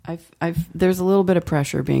There's a little bit of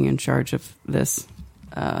pressure being in charge of this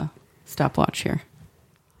stopwatch here.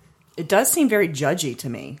 It does seem very judgy to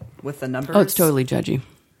me with the numbers. Oh, it's totally judgy.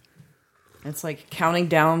 It's like counting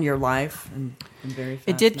down your life and very fast.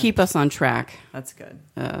 It did keep us on track. That's good.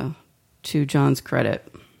 To John's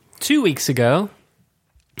credit. 2 weeks ago.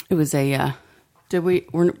 It was a,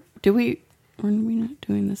 were we not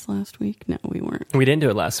doing this last week? No, we weren't. We didn't do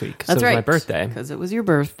it last week. That's right. It was my birthday. Because it was your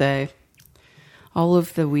birthday. All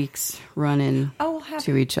of the weeks run in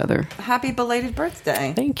to each other. Happy belated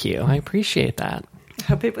birthday. Thank you. I appreciate that. I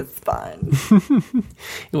hope it was fun.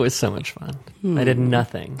 It was so much fun. I did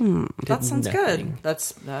nothing. That sounds good.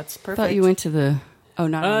 That's perfect. I thought you went to the... Oh,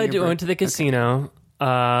 not on your I went to the casino.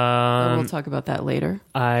 Okay. We'll talk about that later.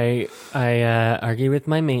 I argued with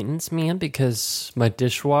my maintenance man because my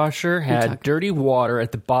dishwasher had dirty water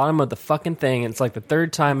at the bottom of the fucking thing. It's like the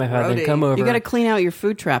third time I've had them come over. You got to clean out your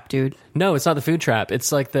food trap, dude. No, it's not the food trap.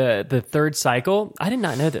 It's like the third cycle. I did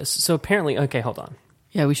not know this. So apparently... Okay, hold on.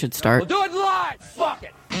 Yeah, we should start. We'll do it live. Fuck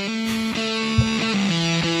it.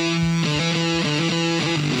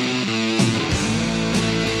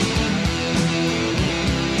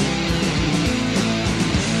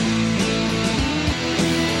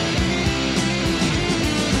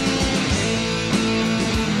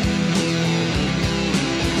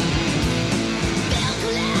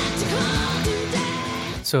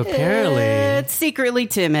 So apparently... It's Secretly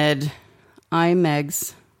Timid. I'm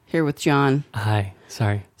Megs, here with John. Hi.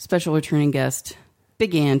 Sorry. Special returning guest,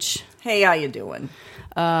 Big Anch. Hey, how you doing?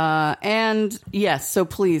 And yes, so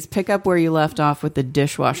please pick up where you left off with the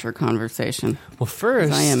dishwasher conversation. Well,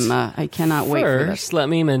 first, I cannot wait for this. First, let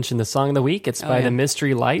me mention the song of the week. It's by the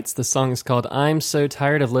Mystery Lights. The song is called "I'm So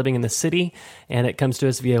Tired of Living in the City," and it comes to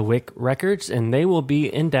us via Wick Records. And they will be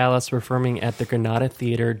in Dallas performing at the Granada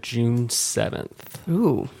Theater June 7th.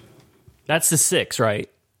 Ooh, that's the 6, right?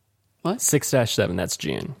 What? 6-7. That's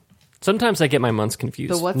June. Sometimes I get my months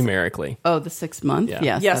confused numerically. Oh, the 6th month?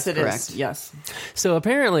 Yeah. Yes, it correct. is. Yes. So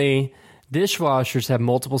apparently, dishwashers have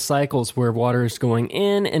multiple cycles where water is going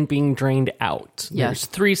in and being drained out. Yes. There's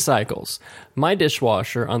 3 cycles. My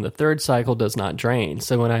dishwasher on the 3rd cycle does not drain.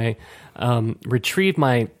 So when I retrieve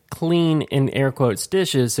my clean, in air quotes,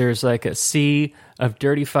 dishes, there's like a sea of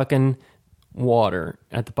dirty fucking water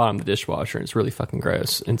at the bottom of the dishwasher. And it's really fucking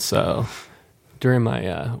gross. And so during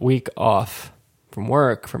my week off from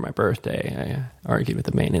work for my birthday, I argued with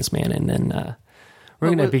the maintenance man, and then we're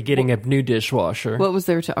going to be getting a new dishwasher. What was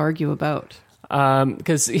there to argue about?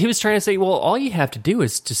 Because he was trying to say, well, all you have to do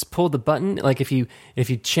is just pull the button. Like if you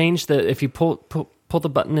pull the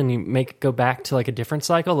button and you make it go back to like a different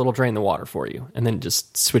cycle, it'll drain the water for you, and then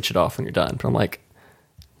just switch it off when you're done. But I'm like,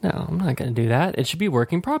 no, I'm not going to do that. It should be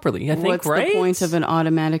working properly. I think, What's the point of an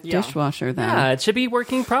automatic dishwasher then? Yeah, it should be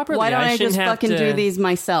working properly. Why don't I just fucking do these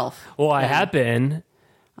myself? Well, I have been,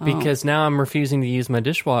 because now I'm refusing to use my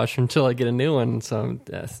dishwasher until I get a new one. So,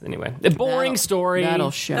 yes, anyway. A boring story. That'll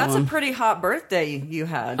show. That's a pretty hot birthday you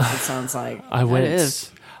had, it sounds like. I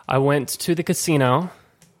went to the casino,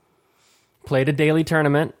 played a daily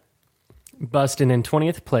tournament, busted in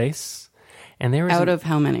 20th place, and there was... Out of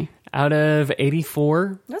how many? Out of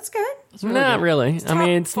 84. That's good. Not really. I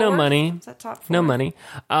mean, it's no money. Is that top 4? No money.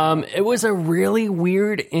 It was a really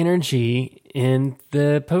weird energy in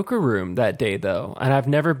the poker room that day, though. And I've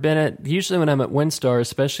never been at... Usually when I'm at WinStar,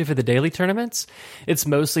 especially for the daily tournaments, it's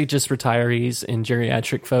mostly just retirees and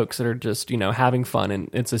geriatric folks that are just, having fun. And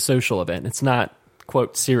it's a social event. It's not,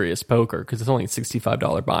 quote, serious poker, because it's only a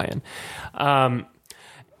 $65 buy-in.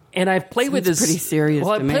 And I've played with this pretty serious.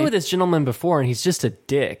 Well, I've played with this gentleman before, and he's just a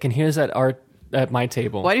dick. And here's at my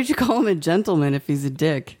table. Why did you call him a gentleman if he's a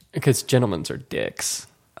dick? Because gentlemen are dicks.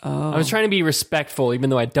 Oh. I was trying to be respectful, even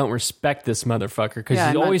though I don't respect this motherfucker,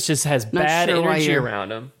 because he always just has bad energy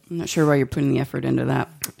around him. I'm not sure why you're putting the effort into that.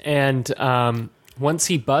 And once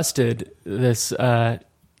he busted this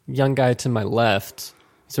young guy to my left,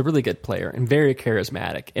 he's a really good player and very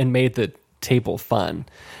charismatic, and made the table fun.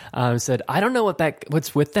 Said, I don't know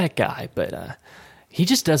what's with that guy, but he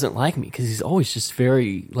just doesn't like me because he's always just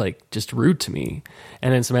very just rude to me.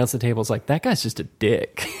 And then somebody else at the table is like, that guy's just a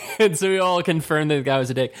dick. And so we all confirmed that the guy was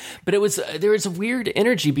a dick. But there was a weird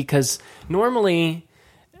energy because normally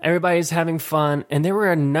everybody's having fun, and there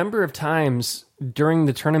were a number of times during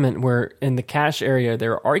the tournament where in the cash area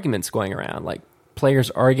there are arguments going around, like players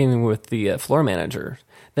arguing with the floor manager.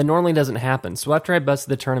 That normally doesn't happen. So after I busted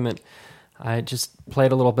the tournament, I just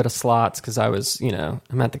played a little bit of slots because I was,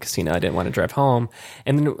 I'm at the casino. I didn't want to drive home.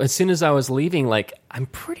 And then as soon as I was leaving, I'm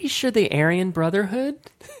pretty sure the Aryan Brotherhood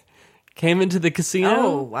came into the casino.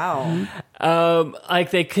 Oh, wow.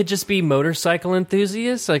 Like they could just be motorcycle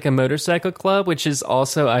enthusiasts, like a motorcycle club, which is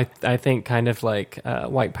also, I think, kind of like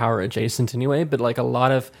white power adjacent anyway, but like a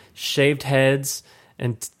lot of shaved heads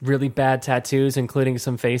and really bad tattoos, including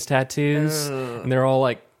some face tattoos. And they're all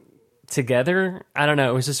like together. I don't know.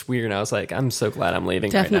 It was just weird. I was like, I'm so glad I'm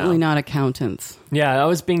leaving Definitely right now. not accountants. Yeah, I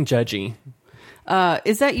was being judgy.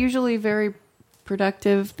 Is that usually very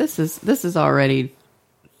productive? This is already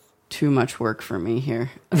too much work for me here.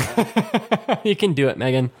 You can do it,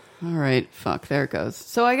 Megan. All right, fuck, there it goes.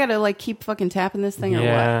 So I gotta like keep fucking tapping this thing or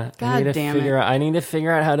Yeah. what? God damn it. I need to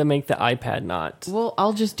figure out how to make the iPad not. Well,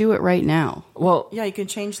 I'll just do it right now. Well, Yeah, you can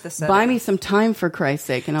change the setting. Buy me some time for Christ's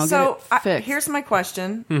sake, and I'll get it fixed. Here's my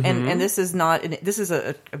question, Mm-hmm. and this is not. This is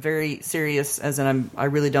a very serious, as in I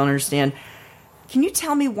really don't understand. Can you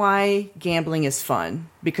tell me why gambling is fun?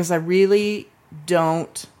 Because I really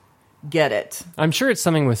don't get it. I'm sure it's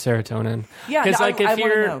something with serotonin. Yeah, because like I if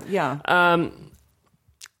want to you're know. Yeah.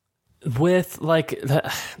 with like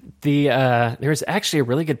the there's actually a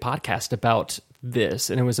really good podcast about this,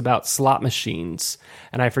 and it was about slot machines,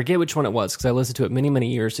 and I forget which one it was because I listened to it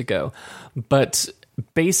many years ago. But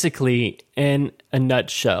basically, in a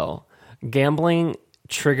nutshell, gambling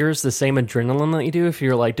triggers the same adrenaline that you do if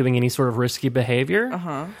you're like doing any sort of risky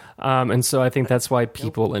behavior. And so I think that's why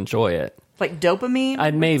people enjoy it. Like dopamine?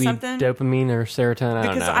 I'd maybe something? dopamine or serotonin. I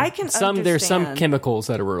don't Because know. I can there's some understand- chemicals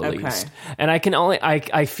that are released, Okay. and I can only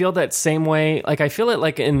I feel that same way. Like I feel it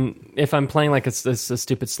like if I'm playing like a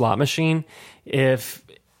stupid slot machine, if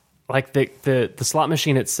like the slot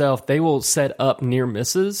machine itself, they will set up near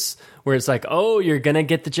misses where it's like, oh, you're gonna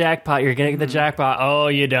get the jackpot, you're gonna get the jackpot. Oh,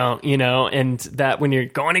 you don't, and that when you're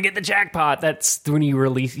going to get the jackpot, that's when you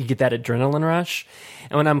get that adrenaline rush.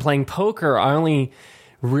 And when I'm playing poker, I only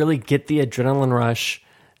really get the adrenaline rush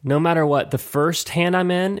no matter what. The first hand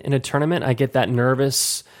I'm in a tournament, I get that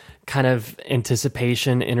nervous kind of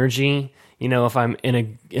anticipation energy, if I'm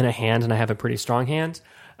in a hand and I have a pretty strong hand.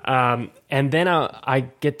 And then I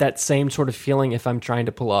get that same sort of feeling if I'm trying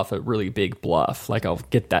to pull off a really big bluff. Like I'll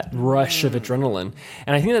get that rush of adrenaline.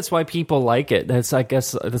 And I think that's why people like it. I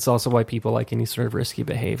guess that's also why people like any sort of risky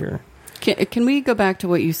behavior. Can we go back to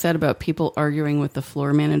what you said about people arguing with the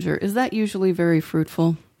floor manager? Is that usually very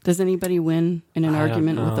fruitful? Does anybody win in an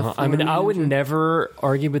argument with the floor manager? I would never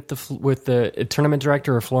argue with the tournament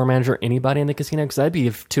director or floor manager, anybody in the casino, because I'd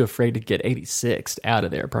be too afraid to get 86 out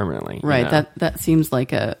of there permanently. Right. That seems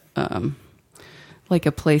like a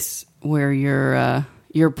place where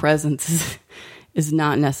your presence is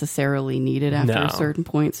not necessarily needed after No. a certain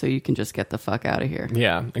point, so you can just get the fuck out of here.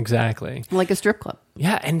 Yeah, exactly. Like a strip club.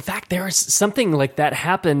 Yeah, in fact, there was something like that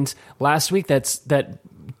happened last week that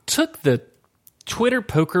took the Twitter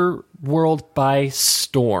poker world by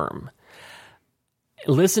storm.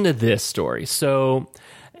 Listen to this story. So,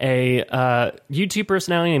 a YouTube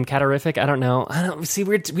personality named Catarific. I don't know. See,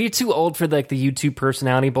 we're too old for like the YouTube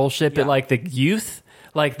personality bullshit, but like the youth,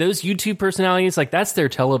 like those YouTube personalities, like that's their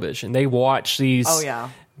television. They watch these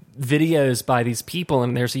videos by these people,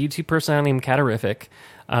 and there's a YouTube personality named Catarific.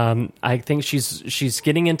 I think she's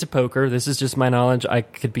getting into poker. This is just my knowledge. I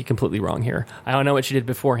could be completely wrong here. I don't know what she did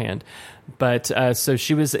beforehand. But so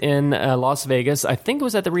she was in Las Vegas. I think it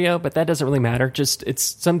was at the Rio, but that doesn't really matter. Just it's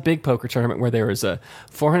some big poker tournament where there was a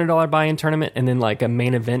 $400 buy-in tournament and then like a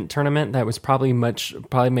main event tournament that was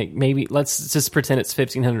maybe let's just pretend it's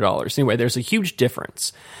 $1,500. Anyway, there's a huge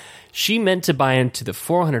difference. She meant to buy into the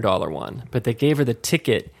 $400 one, but they gave her the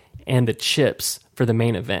ticket and the chips for the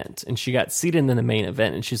main event, and she got seated in the main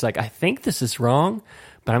event, and she's like, I think this is wrong,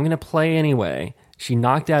 but I'm going to play anyway. She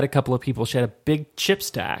knocked out a couple of people. She had a big chip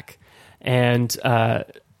stack, and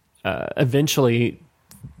eventually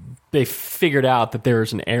they figured out that there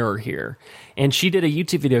was an error here. And she did a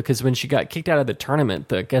YouTube video because when she got kicked out of the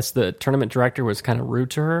tournament, I guess the tournament director was kind of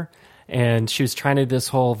rude to her, and she was trying to do this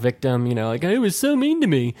whole victim, like, it was so mean to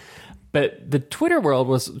me. But the Twitter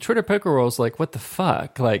poker world was like, what the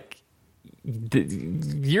fuck? Like,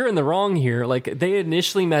 you're in the wrong here. Like, they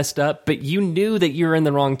initially messed up, but you knew that you were in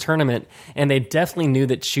the wrong tournament, and they definitely knew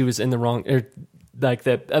that she was in the wrong. Or like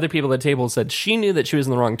the other people at the table said, she knew that she was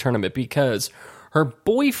in the wrong tournament because her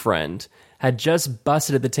boyfriend had just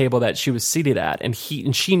busted at the table that she was seated at, and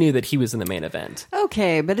she knew that he was in the main event.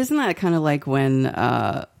 Okay, but isn't that kind of like when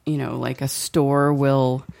like a store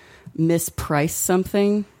will misprice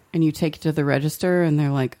something? And you take it to the register, and they're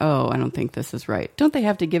like, "Oh, I don't think this is right." Don't they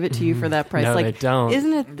have to give it to you for that price? No, like, they don't.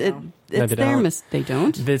 Isn't it? It's their mistake. They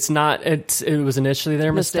don't. It's not. It was initially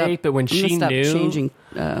their mistake, but when she knew, changing.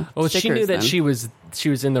 she knew that she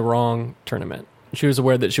was in the wrong tournament. She was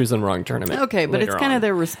aware that she was in the wrong tournament. Okay, but it's kind of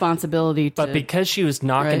their responsibility to... But because she was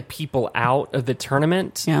knocking Right. people out of the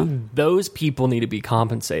tournament, Yeah. those people need to be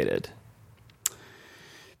compensated.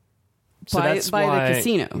 So by that's the why-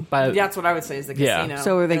 casino. That's what I would say is the Yeah. casino.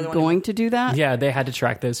 So are they They're the one who- going to do that? Yeah, they had to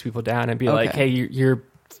track those people down and be Okay. like, "Hey, you're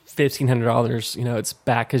 $1,500. You know, it's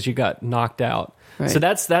back because you got knocked out." Right. So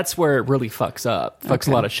that's where it really fucks up, fucks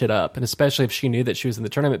a lot of shit up, and especially if she knew that she was in the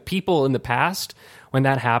tournament. People in the past, when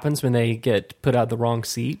that happens, when they get put out the wrong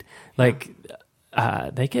seat, like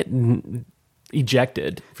they get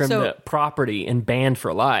ejected from So- the property and banned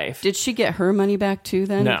for life. Did she get her money back too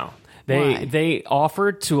then? No, Why? they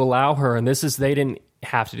offered to allow her, and this is they didn't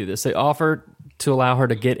have to do this. They offered to allow her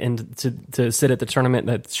to get into to sit at the tournament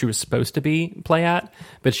that she was supposed to play at,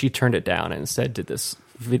 but she turned it down and instead did this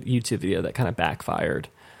YouTube video that kind of backfired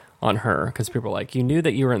on her because people were like, "You knew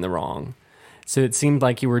that you were in the wrong." So it seemed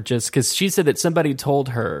like you were just because she said that somebody told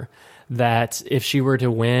her that if she were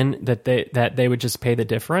to win, that they would just pay the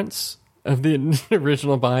difference of the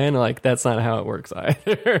original buy-in. Like that's not how it works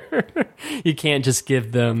either. You can't just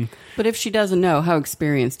give them. But if she doesn't know, how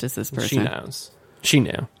experienced is this person? She knows. She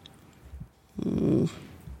knew.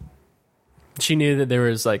 She knew that there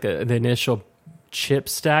was like the initial chip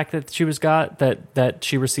stack that she that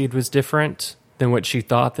she received was different than what she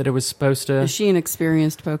thought that it was supposed to. Is she an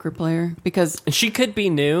experienced poker player? Because She could be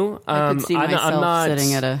new. I could see myself I'm not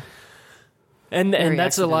sitting at a... And very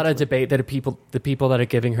that's a lot of accidentally. debate that the people that are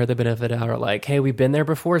giving her the benefit out are like, hey, we've been there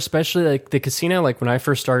before, especially like the casino. Like when I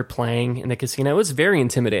first started playing in the casino, it was very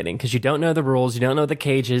intimidating because you don't know the rules, you don't know the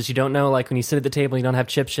cages, you don't know like when you sit at the table, you don't have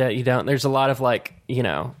chips yet, there's a lot of like, you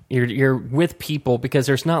know, you're with people because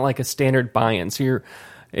there's not like a standard buy-in. So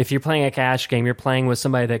if you're playing a cash game, you're playing with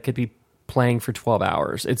somebody that could be playing for 12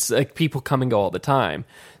 hours. It's like people come and go all the time.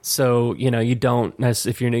 So, you know, you don't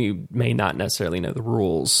if you're new, you may not necessarily know the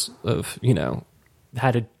rules of, you know,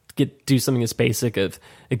 how to do something as basic of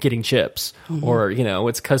getting chips or, you know,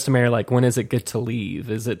 it's customary. Like when is it good to leave?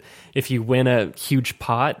 Is it, if you win a huge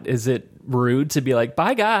pot, is it rude to be like,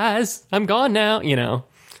 bye guys, I'm gone now, you know?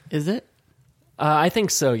 Is it? I think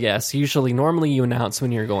so. Yes. Normally you announce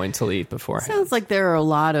when you're going to leave beforehand. Sounds like there are a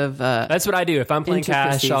lot of... That's what I do. If I'm playing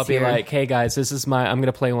cash, I'll be Intricacies here. like, hey guys, I'm going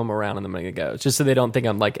to play one more round and then I'm going to go. Just so they don't think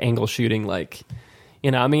I'm like angle shooting. Like, you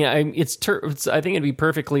know, I mean, I think it'd be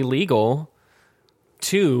perfectly legal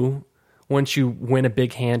to, once you win a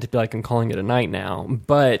big hand, to be like, I'm calling it a night now.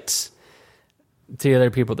 But to the other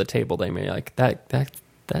people at the table, they may be like, that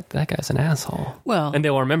guy's an asshole. Well- and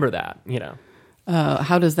they'll remember that, you know.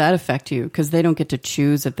 how does that affect you? Because they don't get to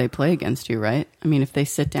choose if they play against you, right? I mean, if they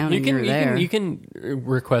sit down and you're there... You can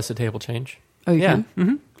request a table change. Oh, you Yeah. can?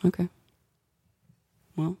 Mm-hmm. Okay.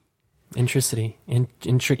 Well, Intricacies,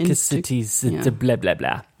 Yeah. blah, blah, blah.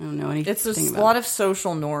 I don't know anything It's a about lot of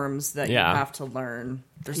social norms that Yeah. you have to learn.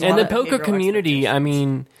 There's a And lot the of poker behavioral community, I expectations.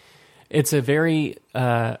 mean, it's a very,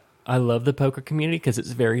 I love the poker community because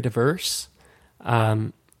it's very diverse.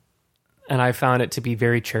 And I found it to be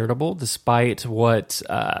very charitable, despite what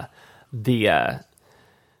the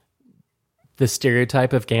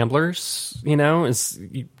stereotype of gamblers, you know, is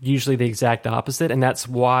usually the exact opposite. And that's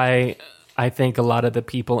why I think a lot of the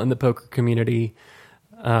people in the poker community,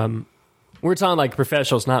 we're talking like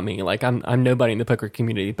professionals, not me. Like I'm nobody in the poker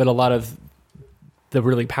community, but a lot of the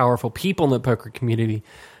really powerful people in the poker community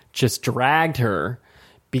just dragged her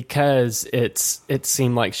because it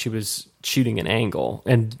seemed like she was shooting an angle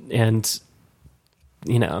and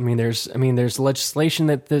you know, I mean there's legislation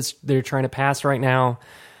that they're trying to pass right now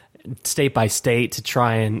state by state to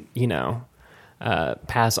try and, you know,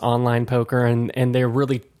 pass online poker and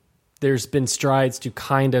there's been strides to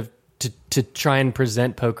kind of to try and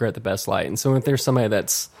present poker at the best light. And so if there's somebody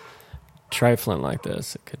that's trifling like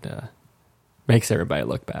this, it could makes everybody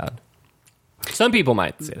look bad. Some people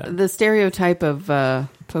might say that. The stereotype of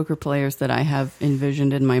poker players that I have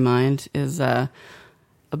envisioned in my mind is a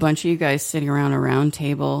bunch of you guys sitting around a round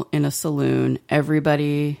table in a saloon.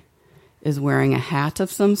 Everybody is wearing a hat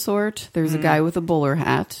of some sort. There's a guy with a bowler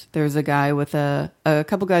hat. There's a guy with a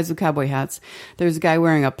couple guys with cowboy hats. There's a guy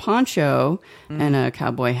wearing a poncho and a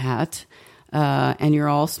cowboy hat. And you're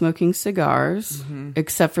all smoking cigars,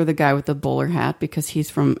 except for the guy with the bowler hat because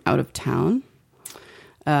he's from out of town.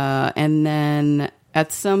 And then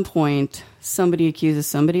at some point, somebody accuses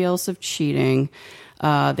somebody else of cheating.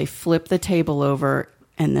 They flip the table over,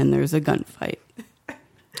 and then there's a gunfight.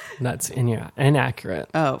 That's inaccurate.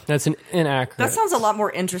 Oh. That's an inaccurate. That sounds a lot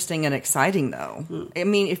more interesting and exciting, though. I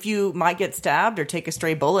mean, if you might get stabbed or take a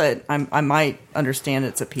stray bullet, I might understand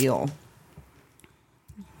its appeal.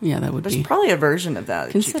 Yeah, that would There's be probably a version of that.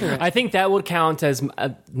 you considerate. I think that would count as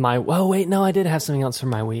my. Oh wait, no, I did have something else for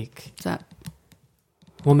my week. What's that?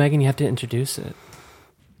 Well, Megan, you have to introduce it.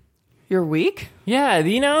 Your week? Yeah,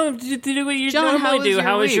 do what you John, how normally was do. your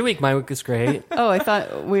How was your week? week? My week was great. Oh, I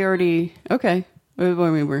thought we already... Okay. We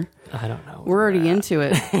were I don't know. we're already into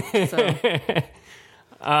it. So.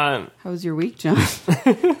 How was your week, John?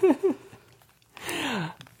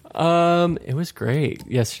 It was great.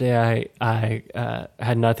 Yesterday, I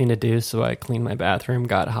had nothing to do, so I cleaned my bathroom,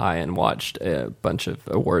 got high, and watched a bunch of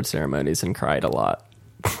award ceremonies and cried a lot.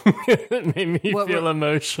 It made me feel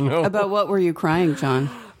emotional. About what were you crying, John?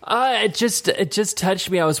 It just touched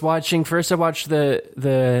me. I watched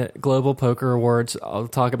the Global Poker Awards. I'll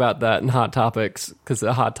talk about that in Hot Topics because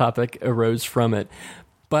the Hot Topic arose from it.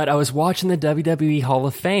 But I was watching the WWE Hall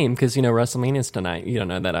of Fame because, WrestleMania's tonight. You don't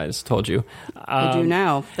know that. I just told you. I do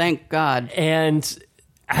now. Thank God. And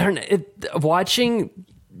I don't know, watching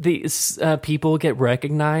these people get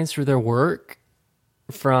recognized for their work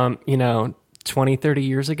from, 20, 30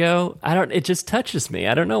 years ago, it just touches me.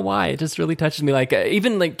 I don't know why. It just really touches me. Like,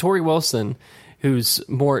 even like Tori Wilson,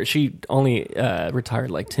 she only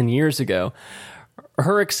retired like 10 years ago.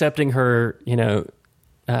 Her accepting her,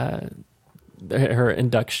 her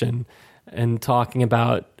induction and talking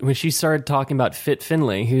about when she started talking about Fit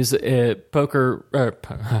Finlay, who's a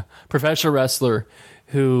professional wrestler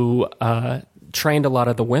who trained a lot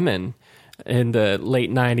of the women in the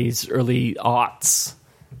late 90s, early aughts.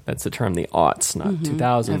 That's the term, the aughts, not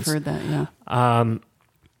 2000s. I've heard that, yeah.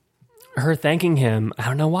 Her thanking him, I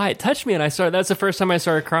don't know why, it touched me, and that's the first time I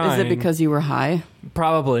started crying. Is it because you were high?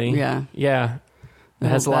 Probably. Yeah. Yeah. It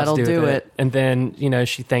has a lot to do that'll with do it. it. And then,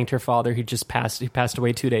 she thanked her father. He passed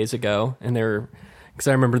away 2 days ago. And because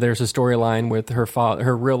I remember there's a storyline with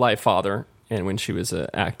her real life father, and when she was an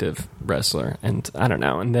active wrestler. And I don't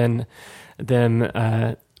know. And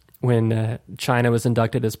then when China was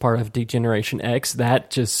inducted as part of Degeneration X,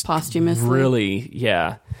 that just posthumously, really,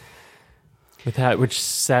 yeah. With that, which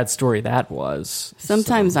sad story that was.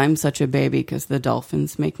 Sometimes I'm such a baby because the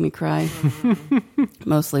dolphins make me cry.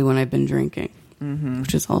 Mostly when I've been drinking,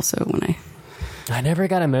 which is also when I never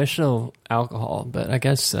got emotional alcohol, but I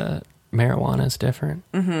guess marijuana is different.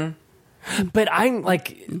 Mm-hmm. But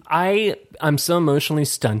I'm so emotionally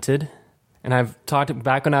stunted, and I've talked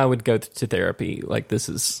back when I would go to therapy. Like,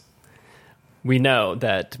 we know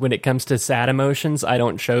that when it comes to sad emotions, I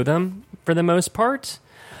don't show them for the most part.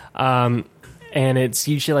 And it's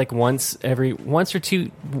usually like 1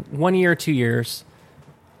 year or 2 years,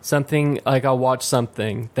 something like I'll watch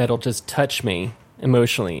something that'll just touch me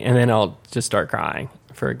emotionally, and then I'll just start crying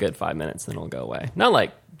for a good 5 minutes, then it'll go away. Not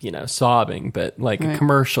like, sobbing, but like a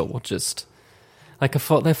commercial will just, like the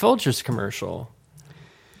Folgers commercial.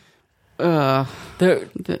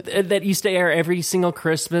 That used to air every single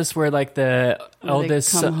Christmas, where like the eldest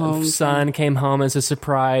son came home as a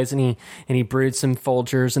surprise, and he brewed some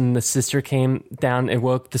Folgers, and the sister came down and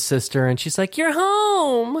woke the sister, and she's like, "You're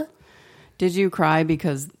home." Did you cry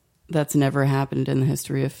because that's never happened in the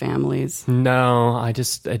history of families? No,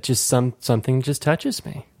 something just touches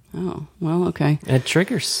me. Oh, well, okay. It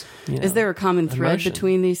triggers. Is there a common thread emotion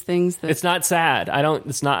between these things? It's not sad. I don't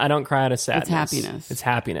cry out of sadness. It's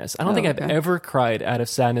happiness. I don't think I've ever cried out of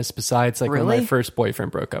sadness besides like when my first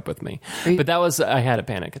boyfriend broke up with me. But I had a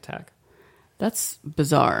panic attack. That's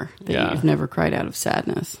bizarre that you've never cried out of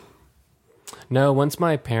sadness. No, once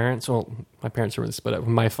my parents were really split up.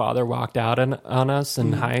 When my father walked out on us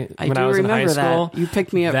when I was in high school. That. You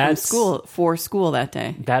picked me up from school that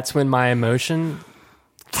day. That's when my emotion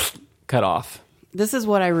cut off. This is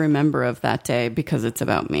what I remember of that day because it's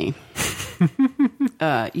about me.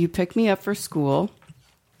 You picked me up for school,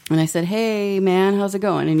 and I said, "Hey, man, how's it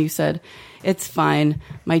going?" And you said, "It's fine.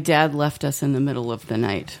 My dad left us in the middle of the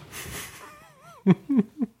night." I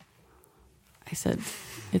said,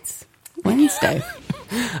 "It's Wednesday."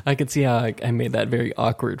 I could see how I made that very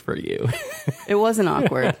awkward for you. It wasn't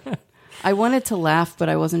awkward. I wanted to laugh, but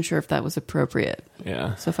I wasn't sure if that was appropriate.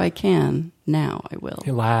 Yeah. So if I can, now I will.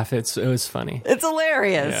 You laugh. It was funny. It's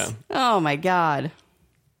hilarious. Yeah. Oh, my God.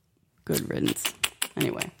 Good riddance.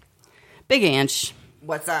 Anyway. Big Anch.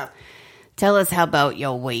 What's up? Tell us how about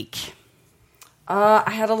your week.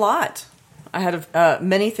 I had a lot. I had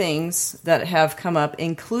many things that have come up,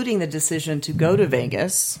 including the decision to go to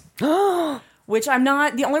Vegas. Which I'm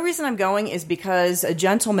not. The only reason I'm going is because a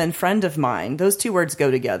gentleman friend of mine, those two words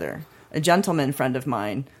go together. A gentleman friend of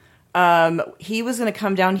mine. He was going to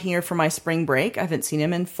come down here for my spring break. I haven't seen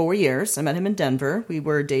him in 4 years. I met him in Denver. We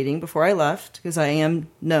were dating before I left because I am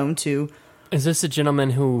known to. Is this a gentleman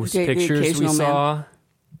whose pictures we saw?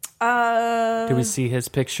 Did we see his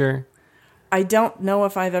picture? I don't know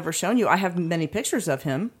if I've ever shown you. I have many pictures of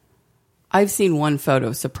him. I've seen one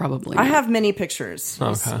photo, so probably not. I have many pictures.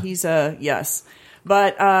 Okay. He's yes.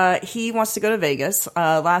 But he wants to go to Vegas.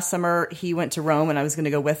 Last summer, he went to Rome, and I was going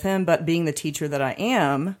to go with him. But being the teacher that I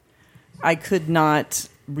am, I could not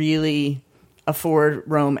really afford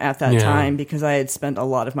Rome at that time because I had spent a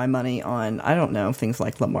lot of my money on, I don't know, things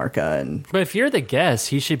like La Marca. But if you're the guest,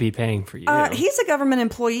 he should be paying for you. He's a government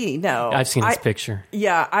employee. No. I've seen his picture.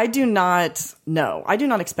 Yeah, I do not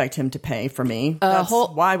expect him to pay for me.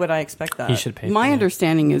 Why would I expect that? He should pay for My you.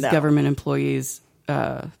 understanding is government employees,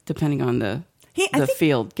 depending on the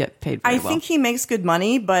field, get paid very well. I think he makes good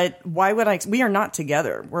money, but why would I? We are not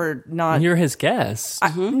together. We're not. You're his guest.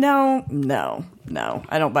 No.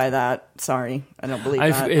 I don't buy that. Sorry. I don't believe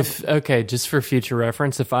that. Okay, just for future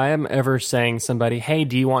reference, if I am ever saying somebody, hey,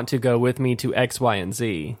 do you want to go with me to X, Y, and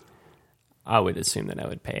Z, I would assume that I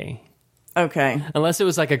would pay. Okay. Unless it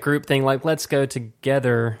was like a group thing, like let's go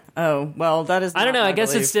together. Oh, well, that is not I don't know. I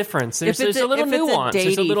guess belief. it's different. There's a little nuance.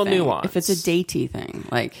 There's a little nuance. If it's a datey thing,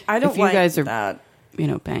 like I don't if you like guys are, that.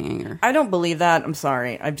 Banging or I don't believe that. I'm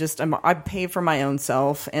sorry. I pay for my own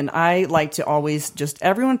self, and I like to always just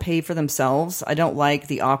everyone pay for themselves. I don't like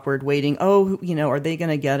the awkward waiting. Oh, are they going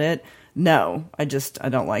to get it? No, I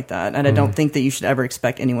don't like that, and I don't think that you should ever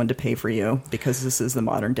expect anyone to pay for you because this is the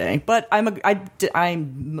modern day. But I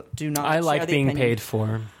do not. I like share the being opinion. paid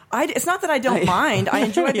for. It's not that I don't mind. I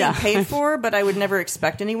enjoy being paid for, but I would never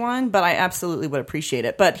expect anyone. But I absolutely would appreciate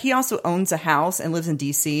it. But he also owns a house and lives in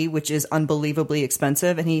D.C., which is unbelievably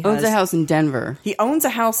expensive. And he owns a house in Denver. He owns a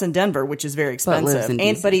house in Denver, which is very expensive. Lives in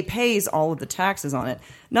DC. But he pays all of the taxes on it.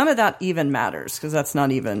 None of that even matters because that's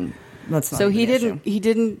not even. So he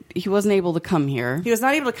wasn't able to come here. He was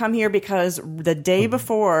not able to come here because the day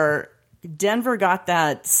before, Denver got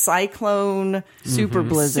that cyclone super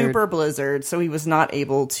blizzard, so he was not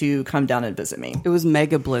able to come down and visit me. It was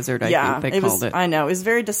mega blizzard, I think they called it. I know. It was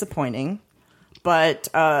very disappointing. But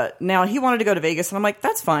now he wanted to go to Vegas, and I'm like,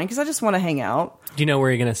 that's fine, because I just want to hang out. Do you know where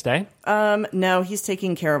you're going to stay? No, he's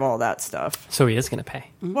taking care of all that stuff. So he is going to pay.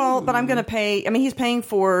 Well, but I'm going to pay. I mean, he's paying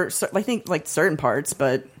for, I think, like certain parts,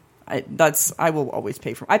 but I will always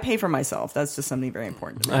pay for. I pay for myself. That's just something very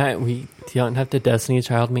important to me. We don't have to Destiny's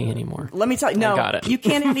Child me anymore. Let me tell you, no, got it. You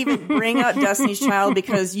can't even bring up Destiny's Child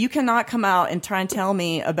because you cannot come out and try and tell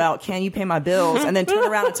me about can you pay my bills and then turn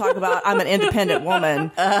around and talk about I'm an independent woman.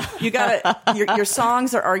 You got your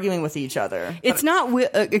songs are arguing with each other. It's not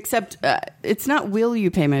it's not will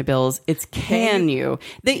you pay my bills? It's can you?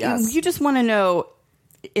 Yes. You just want to know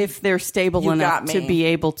if they're stable enough to be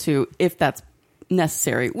able to, if that's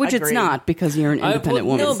necessary, which Agreed. It's not because you're an independent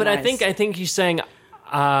woman. No, but nice. I think you're saying,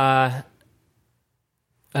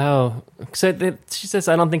 so she says,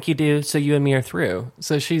 I don't think you do, so you and me are through.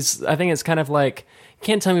 So I think it's kind of like, you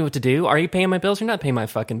can't tell me what to do. Are you paying my bills? You're not paying my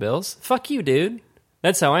fucking bills. Fuck you, dude.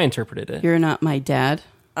 That's how I interpreted it. You're not my dad.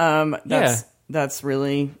 That's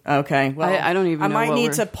really okay. Well, I don't even know. I might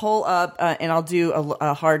need to pull up and I'll do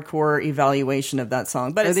a hardcore evaluation of that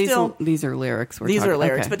song. But these are lyrics. These are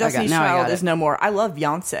lyrics. Okay, but Destiny's Child is no more. I love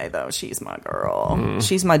Beyonce though. She's my girl.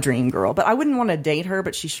 She's my dream girl. But I wouldn't want to date her.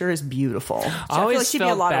 But she sure is beautiful. I always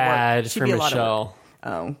felt bad for Michelle.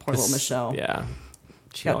 Oh, poor little Michelle. Yeah,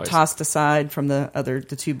 she got tossed aside from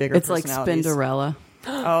the two bigger. It's like personalities. Spinderella.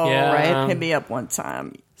 Oh, yeah. Right. Hit me up one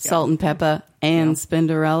time. Salt and Peppa and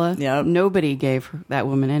Spinderella. Yep. Nobody gave that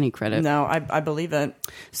woman any credit. No, I believe it.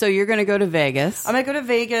 So you're going to go to Vegas. I'm going to go to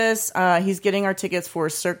Vegas. He's getting our tickets for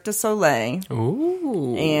Cirque du Soleil.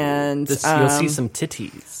 Ooh. And you'll see some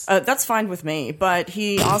titties. That's fine with me. But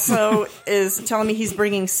he also is telling me he's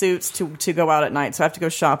bringing suits to go out at night. So I have to go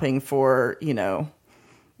shopping for,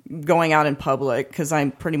 going out in public because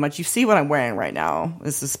I'm pretty much, you see what I'm wearing right now.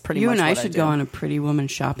 This is pretty much what I do. You and I should do. go on a Pretty Woman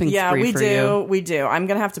shopping spree for you. Yeah, we do. I'm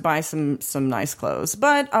going to have to buy some nice clothes.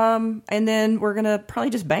 But, and then we're going to probably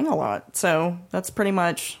just bang a lot. So that's pretty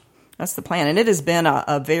much, that's the plan. And it has been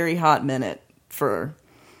a very hot minute for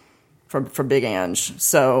Big Ange.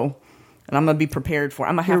 So, and I'm going to be prepared for it.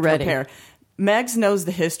 I'm going to have to prepare. Megs knows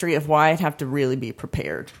the history of why I'd have to really be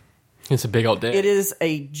prepared. It's a big old day. It is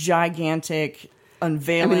a gigantic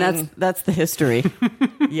unveiling. I mean, that's the history.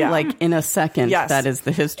 Yeah. Like in a second, that is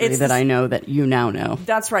the history I know that you now know.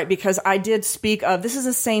 That's right, because I did speak of, this is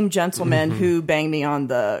the same gentleman who banged me on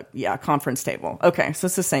the conference table. Okay, so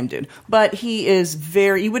it's the same dude. But he is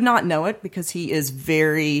you would not know it because he is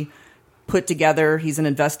very put together. He's an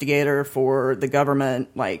investigator for the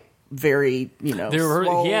government, like, very,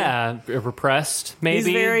 repressed,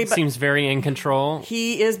 maybe. Seems very in control.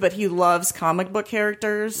 He is, but he loves comic book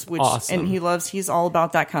characters, awesome. And he's all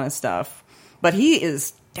about that kind of stuff. But he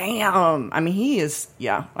is, damn, I mean, he is,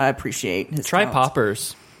 I appreciate his Try talents.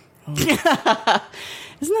 Poppers. Isn't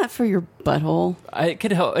that for your butthole? It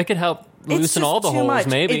could help loosen all the too holes, much.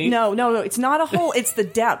 maybe. No. It's not a hole. It's the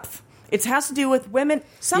depth. It has to do with women.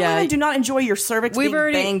 Some women do not enjoy your cervix being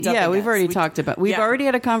banged up. Yeah, against. we've already talked about. We've already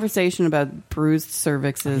had a conversation about bruised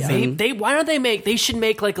cervixes. and- They why don't they make? They should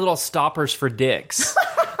make like little stoppers for dicks,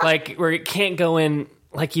 like where it can't go in.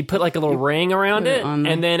 Like you put like a little ring around it, on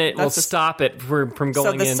there. and then it will That's stop it from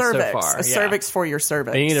going the in cervix, so far. a cervix for your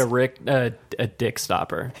cervix. They need a dick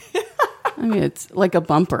stopper, I mean, it's like a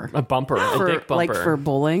bumper. a bumper, for, a dick bumper. like for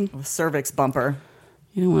bowling. cervix bumper.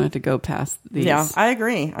 You don't want it to go past these. Yeah, I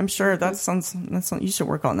agree. I'm sure that sounds. You should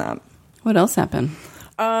work on that. What else happened?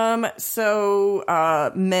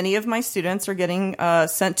 So many of my students are getting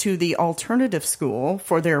sent to the alternative school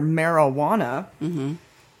for their marijuana,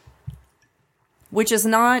 which is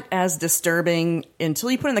not as disturbing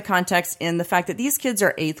until you put in the context in the fact that these kids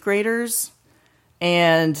are 8th graders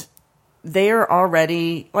and they are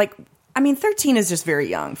already like. I mean, 13 is just very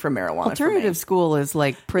young for marijuana. Alternative school is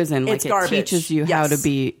like prison. It's like garbage. It teaches you how to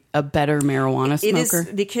be a better marijuana smoker. It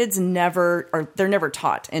is, the kids they're never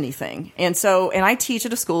taught anything. And I teach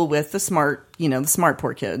at a school with the smart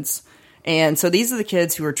poor kids. And so these are the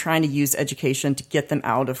kids who are trying to use education to get them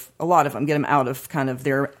out of, a lot of them, get them out of kind of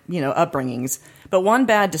their, upbringings. But one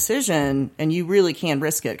bad decision, and you really can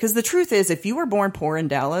risk it. Because the truth is, if you were born poor in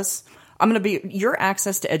Dallas, your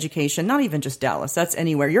access to education, not even just Dallas, that's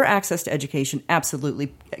anywhere. Your access to education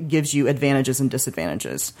absolutely gives you advantages and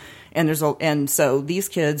disadvantages. And so these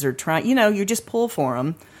kids are trying, you just pull for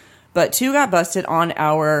them. But 2 got busted on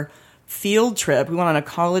our field trip. We went on a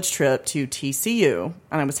college trip to TCU,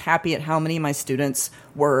 and I was happy at how many of my students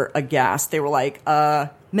were aghast. They were like,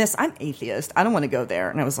 Miss, I'm atheist. I don't want to go there.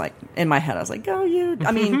 And I was like, in my head, I was like, go you.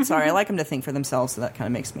 I mean, sorry, I like them to think for themselves, so that kind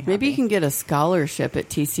of makes me happy. Maybe you can get a scholarship at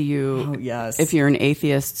TCU. Oh, yes. If you're an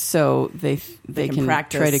atheist, so they can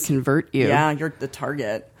practice. Try to convert you. Yeah, you're the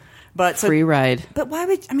target. But Free ride. But why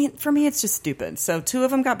would, for me, it's just stupid. So 2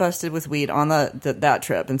 of them got busted with weed on that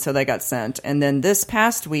trip, and so they got sent. And then this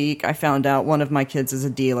past week, I found out one of my kids is a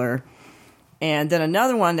dealer. And then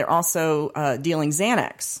another one, they're also dealing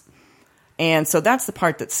Xanax. And so that's the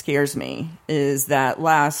part that scares me, is that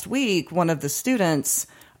last week, one of the students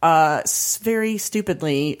very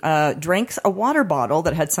stupidly drank a water bottle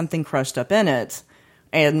that had something crushed up in it.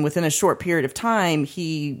 And within a short period of time,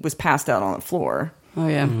 he was passed out on the floor. Oh,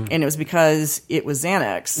 yeah. And it was because it was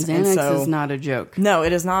Xanax. Xanax is not a joke. No,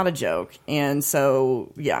 it is not a joke. And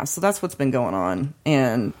so, yeah, so that's what's been going on.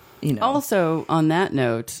 And, Also, on that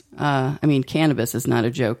note, cannabis is not a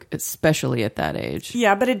joke, especially at that age.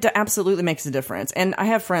 Yeah, but it absolutely makes a difference. And I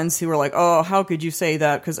have friends who are like, oh, how could you say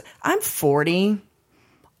that? Because I'm 40.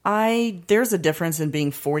 There's a difference in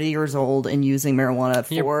being 40 years old and using marijuana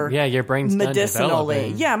for your brain's done medicinally.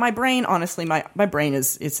 developing. Yeah, my brain, honestly, my brain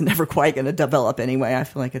it's never quite going to develop anyway. I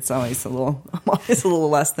feel like I'm always a little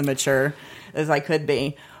less than mature as I could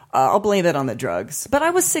be. I'll blame it on the drugs. But I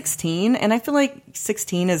was 16, and I feel like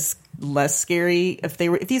 16 is less scary. If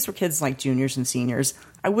these were kids like juniors and seniors,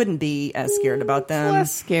 I wouldn't be as scared about them.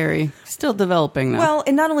 Less scary. Still developing, though. Well,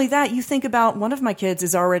 and not only that, you think about one of my kids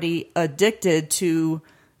is already addicted to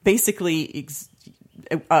basically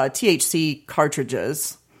THC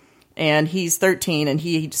cartridges, and he's 13 and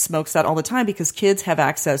he smokes that all the time because kids have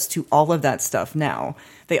access to all of that stuff now.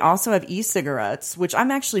 They also have e-cigarettes, which I'm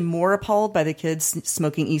actually more appalled by the kids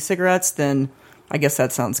smoking e-cigarettes than, I guess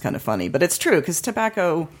that sounds kind of funny, but it's true because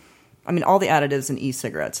tobacco, all the additives in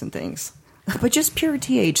e-cigarettes and things, but just pure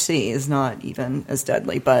THC is not even as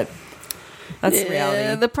deadly, but that's the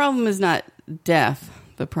reality. The problem is not death.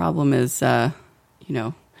 The problem is,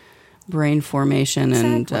 brain formation.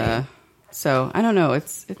 Exactly. And so I don't know.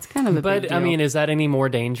 It's kind of a big deal. Is that any more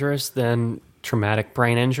dangerous than traumatic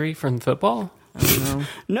brain injury from football? I don't know.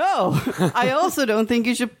 No, I also don't think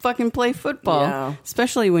you should fucking play football,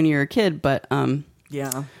 especially when you're a kid. But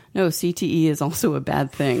Yeah. no, CTE is also a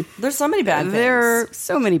bad thing. There's so many bad things. There are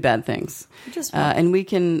so many bad things, Just and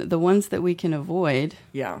the ones that we can avoid.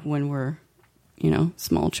 Yeah. When we're,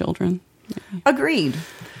 small children. Agreed.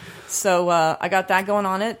 So I got that going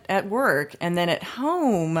on at work. And then at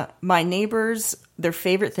home, my neighbors, their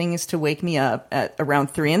favorite thing is to wake me up at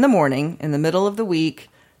around 3 a.m. in the middle of the week,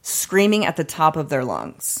 screaming at the top of their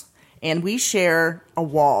lungs. And we share a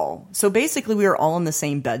wall. So basically, we are all in the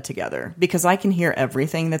same bed together because I can hear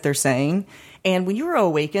everything that they're saying. And when you are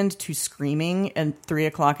awakened to screaming at 3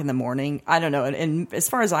 o'clock in the morning, I don't know. And as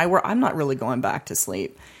far as I'm not really going back to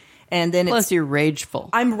sleep. And then Plus, you're rageful.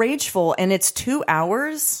 I'm rageful, and it's 2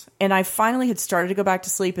 hours, and I finally had started to go back to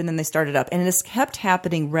sleep, and then they started up, and this kept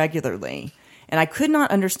happening regularly, and I could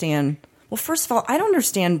not understand. Well, first of all, I don't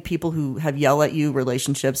understand people who have yell at you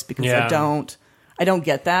relationships because I don't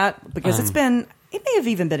get that because it's been it may have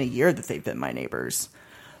even been a year that they've been my neighbors.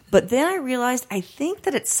 But then I realized, I think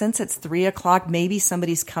that since it's 3:00, maybe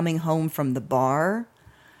somebody's coming home from the bar.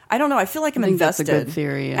 I don't know. I feel like I'm invested. That's a good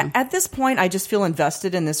theory. Yeah. At this point, I just feel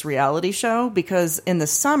invested in this reality show because in the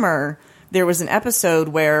summer, there was an episode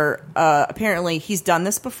where apparently he's done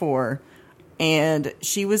this before, and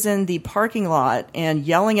she was in the parking lot and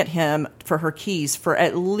yelling at him for her keys for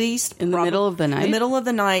at least... In the middle of the night? In the middle of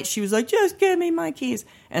the night, she was like, just give me my keys.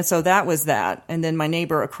 And so that was that. And then my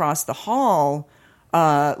neighbor across the hall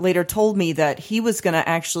later told me that he was going to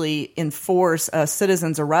actually enforce a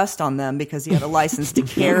citizen's arrest on them because he had a license to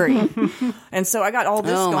carry. And so I got all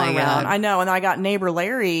this going around. I know. And I got neighbor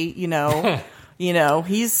Larry,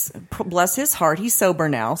 he's, bless his heart, he's sober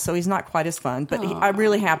now, so he's not quite as fun. But I'm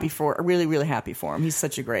really happy really happy for him. He's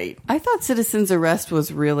such a great. I thought citizen's arrest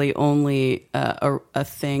was really only a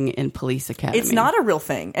thing in police academy. It's not a real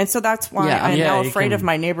thing, and so that's why I'm now afraid of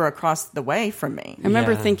my neighbor across the way from me. I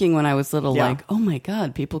remember thinking when I was little, like, oh my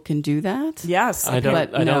God, people can do that? Yes. I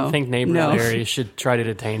don't think neighbor Larry should try to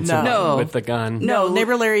detain someone with a gun. No,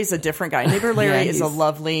 neighbor Larry's a different guy. Neighbor Larry is a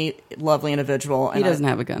lovely, lovely individual. He doesn't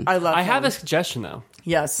have a gun. I love him. I have a suggestion, though.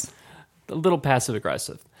 Yes. A little passive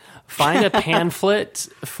aggressive. Find a pamphlet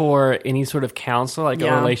for any sort of counselor, like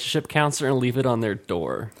a relationship counselor, and leave it on their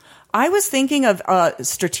door. I was thinking of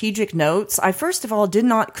strategic notes. I first of all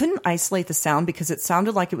couldn't isolate the sound because it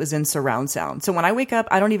sounded like it was in surround sound. So when I wake up,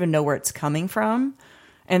 I don't even know where it's coming from.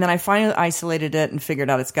 And then I finally isolated it and figured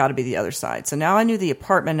out it's got to be the other side. So now I knew the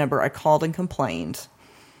apartment number. I called and complained.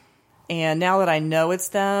 And now that I know it's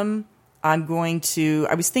them, I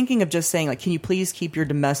was thinking of just saying, like, can you please keep your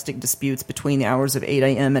domestic disputes between the hours of 8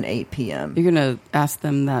 a.m. and 8 p.m.? You're going to ask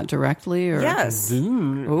them that directly? Or? Yes. Ooh,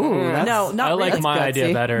 no, not I like really. my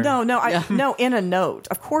idea better. No, in a note.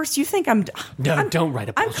 Of course, you think I'm... No, don't write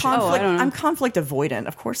a bullshit. I'm conflict avoidant.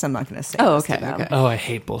 Of course, I'm not going to say this to them. Okay. Oh, I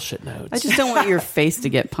hate bullshit notes. I just don't want your face to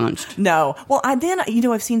get punched. No. Well,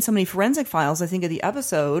 I've seen so many forensic files. I think of the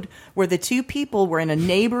episode where the two people were in a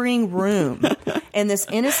neighboring room and this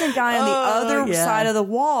innocent guy on the other side of the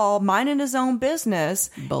wall, minding his own business,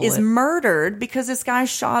 is murdered because this guy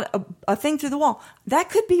shot a thing through the wall. That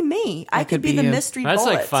could be me. I could be the mystery bullet. That's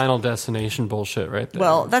like Final Destination bullshit right there.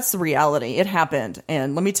 Well, that's the reality. It happened.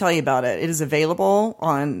 And let me tell you about it. It is available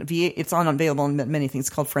available on many things. It's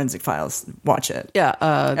called Forensic Files. Watch it.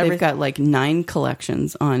 Yeah. They've got like 9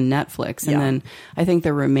 collections on Netflix. And then I think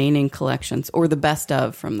the remaining collections, or the best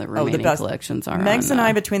of from the remaining collections are Megs on, and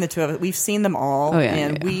I, between the two of us, we've seen them all.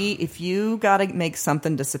 And if you got to make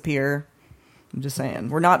something disappear, I'm just saying,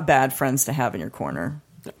 we're not bad friends to have in your corner.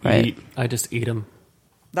 Right. I just eat them.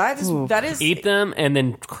 That is Eat them and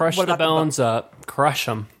then crush the bones up. Crush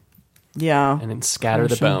them. Yeah. And then scatter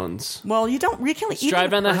the bones. Well, you can't eat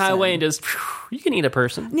drive down the highway and just, you can eat a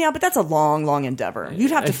person. Yeah, but that's a long, long endeavor.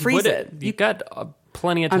 You'd have to freeze it. You've got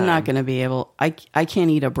plenty of time. I'm not going to be able... I can't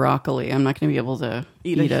eat a broccoli. I'm not going to be able to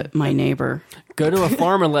eat my neighbor. Go to a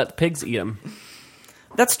farm and let pigs eat them.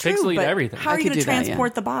 That's true, pigs will eat but everything. How are you going to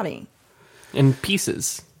transport the body? In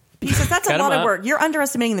pieces. That's a lot of work. You're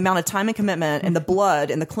underestimating the amount of time and commitment and the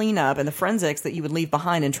blood and the cleanup and the forensics that you would leave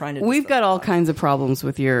behind in trying to... We've got all kinds of problems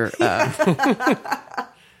with your...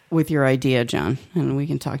 with your idea, John, and we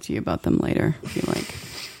can talk to you about them later if you like.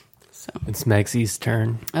 So it's Megsy's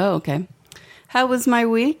turn. Oh, okay. How was my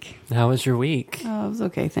week? How was your week? Oh, it was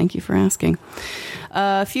okay. Thank you for asking.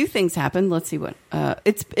 A few things happened. Let's see what.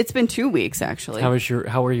 It's been 2 weeks actually.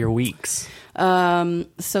 How were your weeks?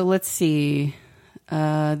 So let's see.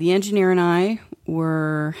 The engineer and I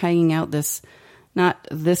were hanging out not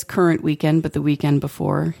this current weekend, but the weekend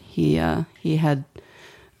before. He had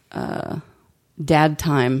dad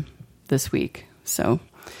time this week. So,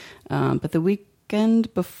 but the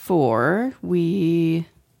weekend before, we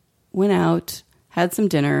went out, had some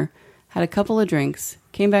dinner, had a couple of drinks,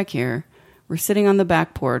 came back here. We're sitting on the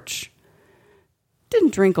back porch.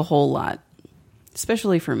 Didn't drink a whole lot,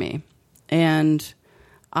 especially for me. And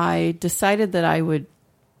I decided that I would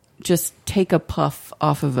just take a puff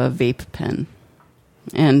off of a vape pen.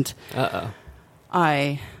 And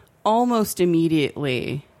I almost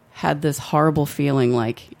immediately had this horrible feeling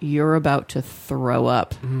like you're about to throw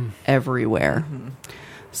up everywhere. Mm-hmm.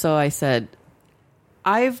 So I said,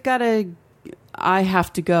 I have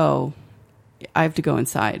to go. I have to go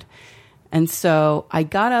inside. And so I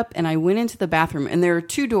got up and I went into the bathroom, and there are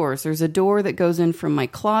 2 doors. There's a door that goes in from my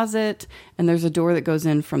closet, and there's a door that goes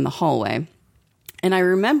in from the hallway. And I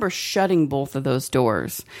remember shutting both of those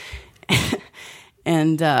doors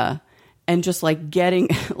and just like getting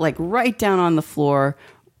like right down on the floor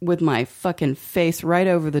with my fucking face right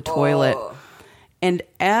over the toilet. And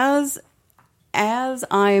as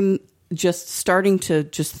I'm just starting to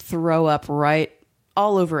just throw up right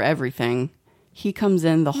all over everything. He comes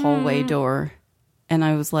in the hallway door, and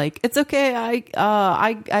I was like, "It's okay,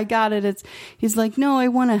 I got it." He's like, "No, I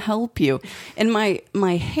want to help you," and my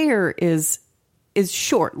hair is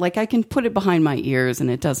short, like I can put it behind my ears, and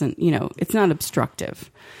it doesn't, it's not obstructive.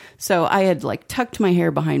 So I had like tucked my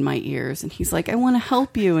hair behind my ears, and he's like, "I want to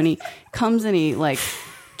help you," and he comes and he like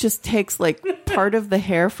just takes like part of the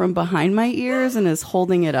hair from behind my ears and is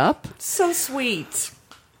holding it up. So sweet.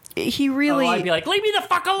 He really. I'd be like, "Leave me the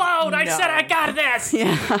fuck alone! I said I got this."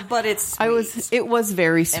 Yeah, But it's sweet. It was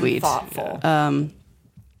very sweet, and thoughtful.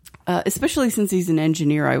 especially since he's an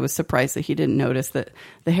engineer. I was surprised that he didn't notice that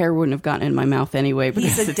the hair wouldn't have gotten in my mouth anyway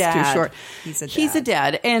because He's a it's dad. too short. He's a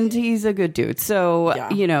dad. And he's a good dude. So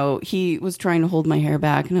Yeah. he was trying to hold my hair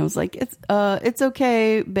back, and I was like, "It's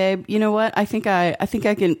okay, babe. You know what? I think I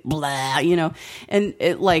can blah. And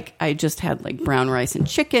it like I just had like brown rice and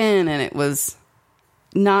chicken, and it was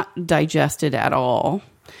not digested at all.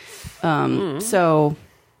 So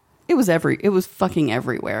it was fucking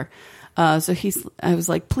everywhere. So I was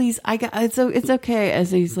like, "Please, it's okay."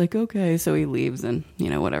 As he's like, "Okay." So he leaves, and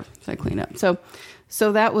whatever. So I clean up.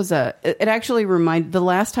 So that was it actually reminded, the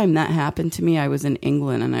last time that happened to me, I was in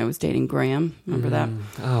England and I was dating Graham. Remember that?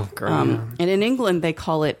 Oh, Graham. And in England they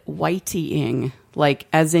call it whiteying, like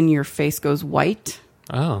as in your face goes white.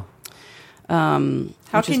 Oh.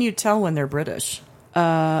 How can you tell when they're British?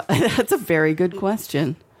 That's a very good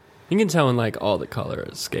question. You can tell when like all the color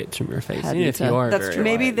escapes from your face, How do even you if you tell? are That's very true.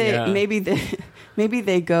 Maybe white. they, Yeah. maybe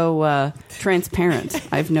they go transparent.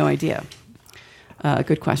 I have no idea.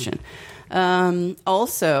 Good question.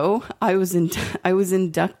 Also, I was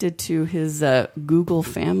inducted to his Google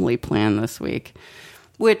Family Plan this week,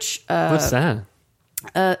 which What's that?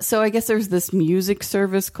 so I guess there's this music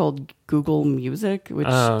service called Google Music, which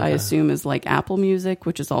Oh, okay. I assume is like Apple Music,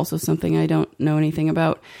 which is also something I don't know anything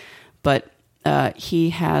about. But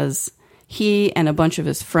he and a bunch of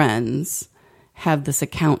his friends have this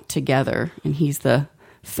account together, and he's the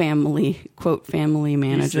family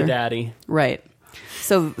manager. He's the daddy. Right.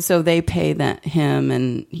 So they pay him,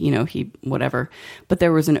 and he whatever. But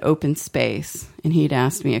there was an open space, and he'd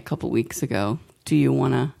asked me a couple weeks ago, "Do you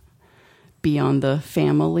want to be on the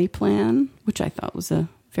family plan?" Which I thought was a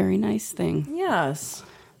very nice thing. Yes.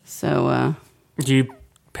 So Do you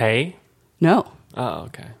pay? no, Oh,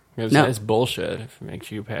 okay. No. It's bullshit if it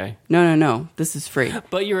makes you pay. no, this is free.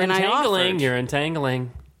 But you're And I entangling. offered. You're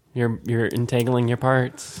entangling. You're entangling your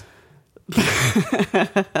parts.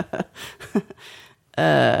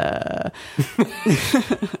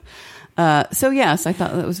 So yes, I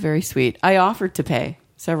thought that was very sweet. I offered to pay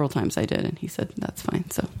several times. I did, and he said that's fine.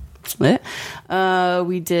 So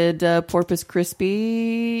we did Porpoise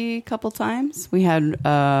Crispy a couple times. We had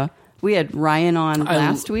Ryan on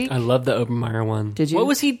last week. I love the Obermeyer one. Did you? What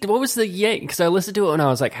was the yay? Because I listened to it when I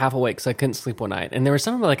was like half awake because I couldn't sleep one night, and there was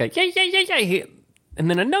something like a yay, and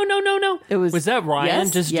then a no. It was that Ryan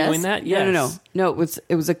yes, just yes. doing that? Yes. No.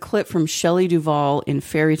 It was a clip from Shelley Duvall in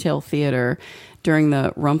Fairy Tale Theater during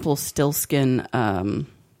the Rumpelstiltskin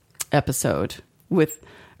episode with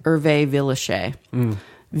Hervé Villachet,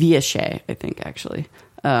 I think actually,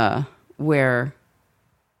 where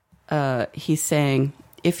he's saying,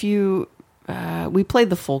 if you we played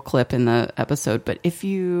the full clip in the episode, but if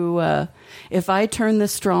I turn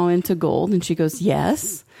this straw into gold, and she goes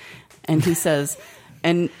yes, and he says,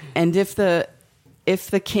 and if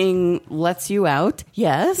the king lets you out,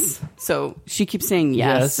 yes. So she keeps saying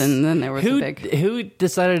yes, and then there was who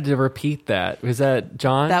decided to repeat that? Was that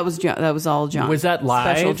John? that was all John. Was that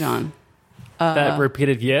live? Special John. That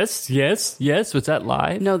repeated yes. Was that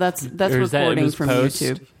live? No, that's Or is that- it recording was from post?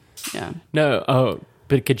 YouTube. Yeah. No. Oh,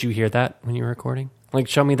 but could you hear that when you were recording? Like,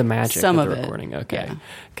 show me the magic Some of of the it, recording. Okay, yeah.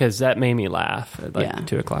 because that made me laugh at like Yeah.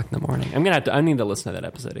 2:00 in the morning. I need to listen to that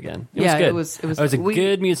episode again. It Yeah, was good. it was It was a we-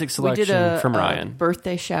 good music We selection did from a Ryan.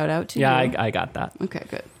 birthday shout out to Yeah, you. I got that. Okay,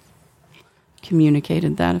 good.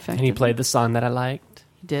 Communicated that And effectively. he played the song that I liked.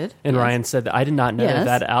 He did. And Yes. Ryan said that I did not know Yes.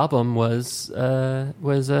 that album was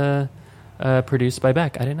produced by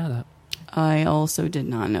Beck. I didn't know that. I also did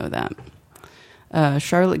not know that.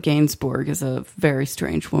 Charlotte Gainsbourg is a very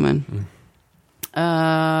strange woman.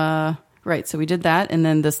 Right, so we did that, and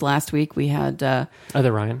then this last week we had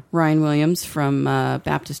Other Ryan. Ryan Williams from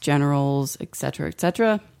Baptist Generals, etc.,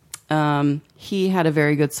 etc. He had a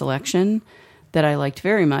very good selection that I liked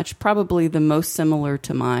very much, probably the most similar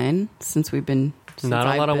to mine since we've been. Not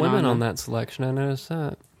a lot of women on that. that selection. I noticed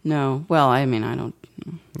that. No, well, I mean, I don't.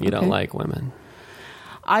 You don't like women.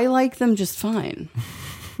 I like them just fine.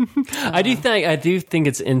 I do think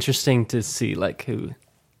it's interesting to see like who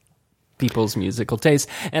people's musical taste.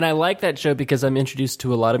 And I like that show because I'm introduced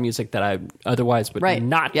to a lot of music that I otherwise would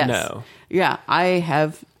not know. Yeah, I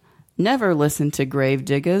have never listened to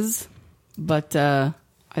Gravediggers, but I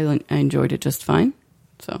enjoyed it just fine.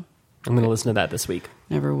 So I'm going to listen to that this week.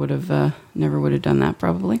 Never would have done that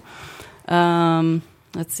probably.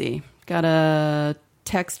 Let's see. Got a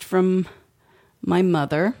text from my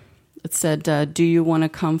mother. It said, "Do you want to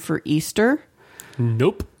come for Easter?"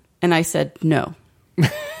 Nope. And I said no.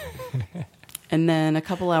 And then a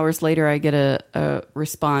couple hours later, I get a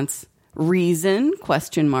response. Reason? ?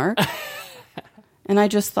 And I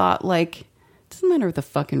just thought, like, doesn't matter what the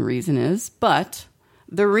fucking reason is, but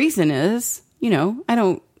the reason is,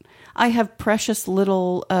 I have precious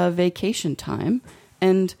little vacation time,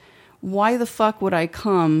 and why the fuck would I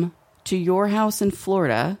come to your house in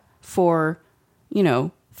Florida for,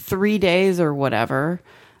 3 days or whatever,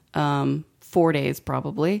 4 days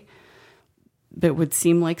probably, that would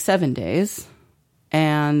seem like 7 days,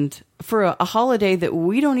 and for a holiday that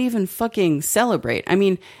we don't even fucking celebrate. I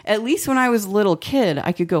mean, at least when I was a little kid,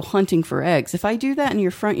 I could go hunting for eggs. If I do that in your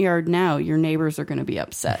front yard now, your neighbors are going to be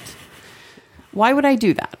upset. Why would I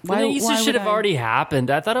do that? Why Easter should have already happened.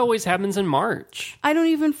 I thought it always happens in March. I don't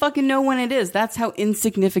even fucking know when it is. That's how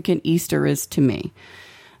insignificant Easter is to me.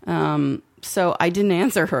 So I didn't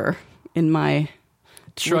answer her in my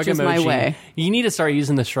shrug which is emoji. My way. You need to start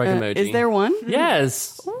using the shrug emoji. Is there one?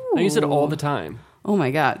 Yes. Ooh. I use it all the time. Oh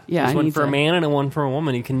my god! Yeah, there's one for a man and one for a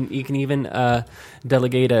woman. You can even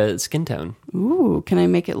delegate a skin tone. Ooh, can I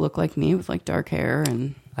make it look like me with like dark hair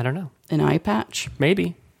and I don't know, an eye patch?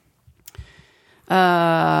 Maybe.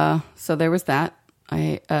 So there was that.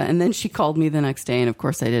 And then she called me the next day, and of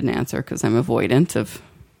course I didn't answer because I'm avoidant of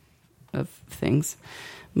things,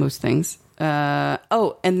 most things. And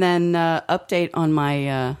then update on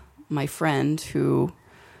my friend who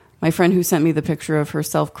sent me the picture of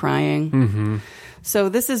herself crying. Mm-hmm. So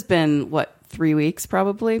this has been 3 weeks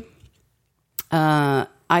probably. I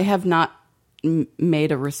have not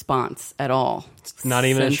made a response at all. Not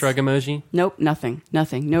even a shrug emoji? Nope, nothing.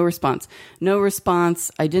 No response.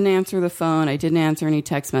 I didn't answer the phone. I didn't answer any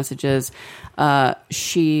text messages.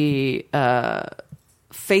 She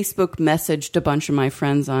Facebook messaged a bunch of my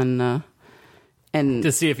friends and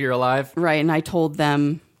to see if you're alive. Right, and I told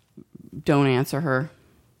them don't answer her,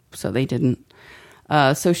 so they didn't.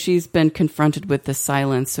 So she's been confronted with this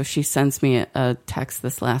silence. So she sends me a text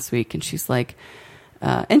this last week, and she's like,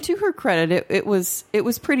 and to her credit, it was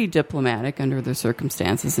pretty diplomatic under the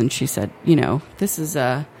circumstances. And she said, this is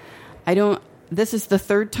this is the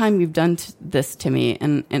third time you've done this to me,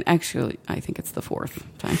 and actually, I think it's the fourth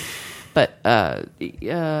time. But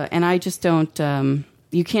and I just don't.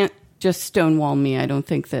 You can't just stonewall me. I don't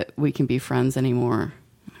think that we can be friends anymore.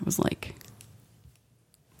 I was like,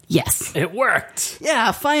 yes, it worked.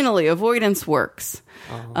 Yeah, finally, avoidance works.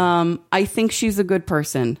 Oh. I think she's a good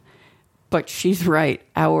person, but she's right.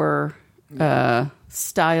 Our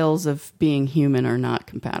styles of being human are not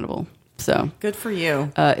compatible. So good for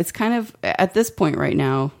you. It's kind of at this point right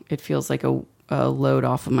now, it feels like a load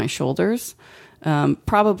off of my shoulders.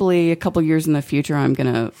 Probably a couple years in the future, I'm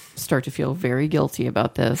going to start to feel very guilty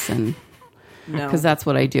about this, and because that's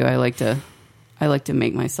what I do. I like to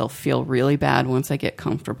make myself feel really bad once I get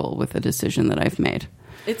comfortable with a decision that I've made.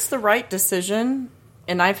 It's the right decision,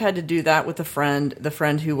 and I've had to do that with the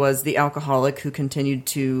friend who was the alcoholic who continued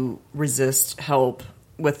to resist help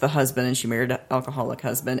with the husband, and she married an alcoholic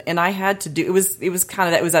husband. And I had to do it was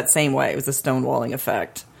kind of that same way. It was a stonewalling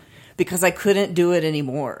effect because I couldn't do it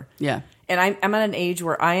anymore. Yeah. And I'm at an age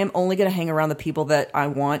where I am only going to hang around the people that I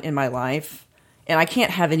want in my life, and I can't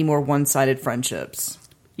have any more one-sided friendships.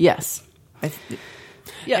 Yes.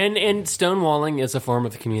 Yeah. And stonewalling is a form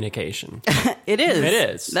of communication. It is. It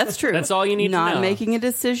is. That's true. That's all you need to know. Not making a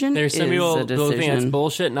decision. There's some people who think it's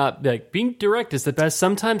bullshit. Not like being direct is the best.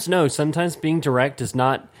 Sometimes being direct does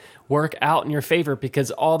not work out in your favor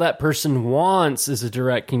because all that person wants is a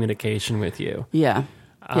direct communication with you. Yeah.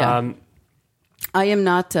 Yeah. I am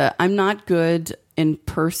not. I'm not good in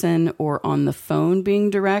person or on the phone being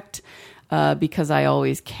direct because I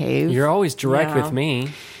always cave. You're always direct with me.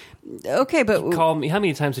 Okay, but call me. How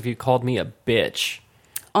many times have you called me a bitch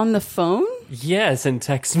on the phone? Yes, and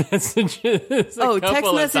text messages.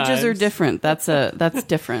 Text messages are different. That's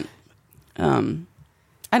different. I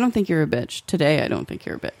don't think you're a bitch today. I don't think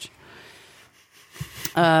you're a bitch.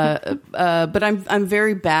 But I'm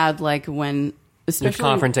very bad. Like when. Especially,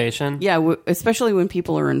 confrontation? Yeah, especially when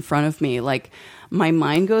people are in front of me. Like, my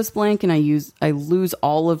mind goes blank and I lose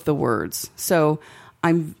all of the words. So, I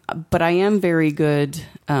am very good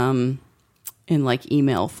in like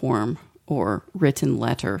email form or written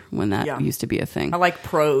letter when that Yeah. used to be a thing. I like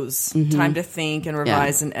prose, time to think and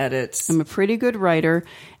revise and edit. I'm a pretty good writer,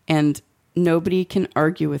 and nobody can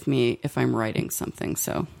argue with me if I'm writing something.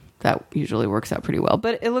 So that usually works out pretty well.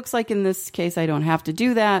 But it looks like in this case, I don't have to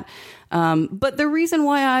do that. But the reason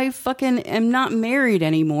why I fucking am not married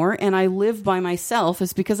anymore and I live by myself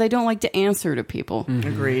is because I don't like to answer to people.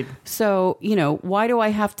 Agreed. So, why do I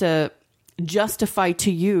have to justify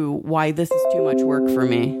to you why this is too much work for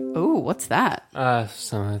me? Oh, what's that?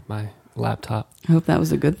 Some of my laptop. I hope that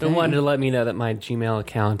was a good They thing. wanted to let me know that my Gmail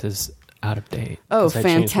account is out of date. Oh, 'cause I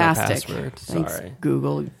changed my fantastic. password. Thanks, Sorry.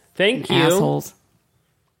 Google. Thank you. Assholes.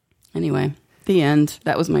 Anyway, the end.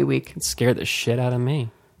 That was my week. It scared the shit out of me.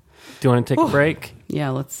 Do you want to take a break? Yeah,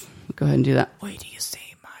 let's go ahead and do that. Wait till you see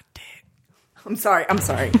my dick. I'm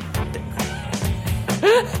sorry.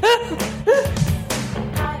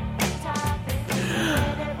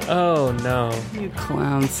 Oh, no. You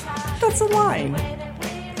clowns. That's a line.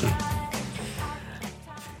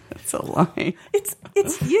 That's a lie. It's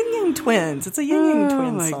Yin Yang Twins. It's a Yin Yang Oh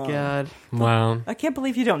Twins my song. god. Wow. I can't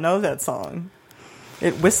believe you don't know that song.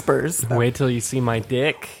 It whispers. Wait till you see my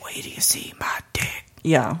dick. Wait till you see my dick.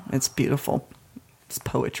 Yeah, it's beautiful. It's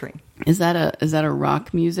poetry. Is that a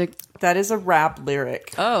rock music? That is a rap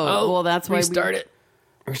lyric. Oh, well, that's why Restart it.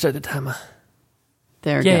 Restart the timer.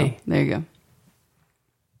 There you Yay. go. There you go.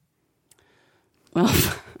 Well,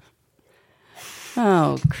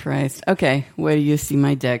 oh Christ. Okay, where do you see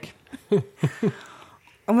my dick? I'm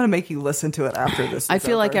going to make you listen to it after this. I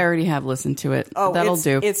feel like I already have listened to it. Oh, that'll it's,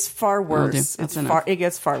 do. It's far worse. That's It's enough. far. It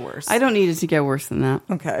gets far worse. I don't need it to get worse than that.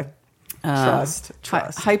 Okay. Trust.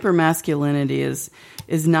 Hypermasculinity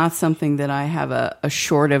is not something that I have a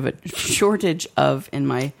shortage of in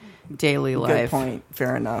my daily Good life. point.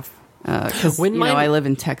 Fair enough. Because When I live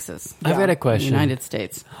in Texas, I've got a question. United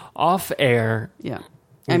States. Off air. Yeah,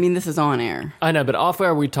 I mean this is on air. I know, but off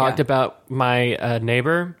air we talked Yeah. about my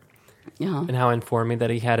neighbor Yeah. and how informed me that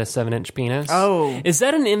he had a 7-inch penis. Oh. Is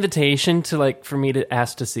that an invitation to for me to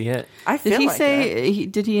ask to see it? I feel Did he like say?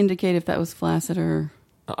 that. Did he indicate if that was flaccid or?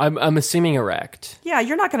 I'm assuming erect. Yeah,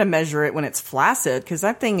 you're not going to measure it when it's flaccid because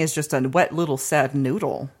that thing is just a wet little sad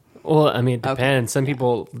noodle. Well, I mean, it depends. Some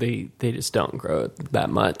people they just don't grow it that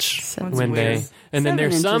much That's when weird. they. And then 7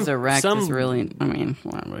 there's inches some erect some. is really. I mean,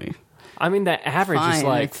 what really? I mean, the average is Fine,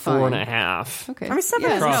 like it's fine. 4.5. Okay. I mean, 7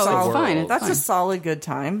 yeah, is no, across the it's world. fine. It's That's fine. a solid good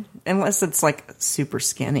time, unless it's like super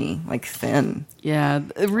skinny, like thin. Yeah,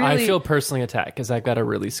 it really. I feel personally attacked because I've got a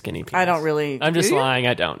really skinny penis. I don't really. I'm just Do you? lying.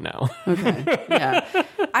 I don't know. Okay. Yeah.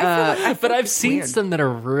 I feel But I've it's seen weird. some that are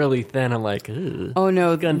really thin. I'm like, ugh. Oh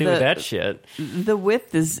no, What gonna do with that shit? The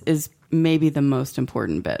width is maybe the most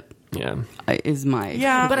important bit. Yeah. Is my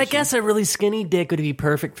Yeah. But I guess a really skinny dick would be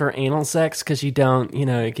perfect for anal sex because you don't, you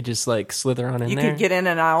could just slither on in You there. could get in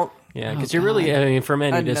and out. Yeah, because you're really, I mean, for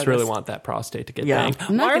men, you just really Unnoticed. want that prostate to get Yeah. banged.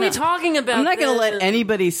 I'm not Why are we gonna- talking about I'm not going to this? let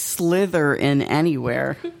anybody slither in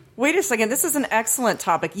anywhere. Wait a second. This is an excellent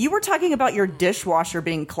topic. You were talking about your dishwasher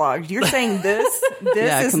being clogged. You're saying this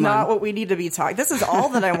Yeah, is come not on. what we need to be talking. This is all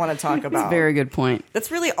that I want to talk about. Very good point.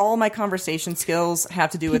 That's really all my conversation skills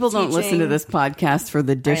have to do People with don't listen to teaching this podcast for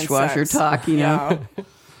the and dishwasher sex. talk, Yeah.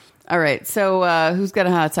 All right, so who's got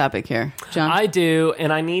a hot topic here? John? I do,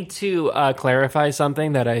 and I need to clarify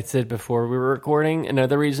something that I said before we were recording.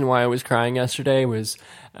 Another reason why I was crying yesterday was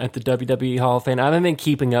at the WWE Hall of Fame. I haven't been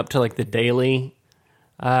keeping up to the daily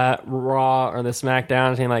Raw or the SmackDown,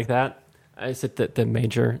 anything like that. I said the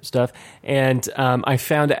major stuff, and I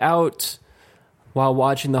found out while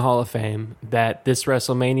watching the Hall of Fame that this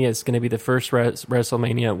WrestleMania is going to be the first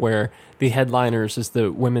WrestleMania where the headliners is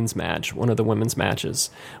the women's match, one of the women's matches,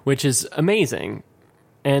 which is amazing.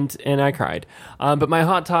 And I cried. But my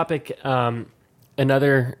hot topic,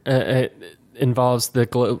 involves the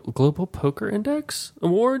Global Poker Index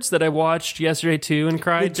Awards that I watched yesterday too and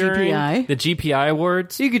cried The during. GPI? The GPI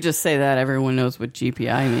Awards. So you could just say that. Everyone knows what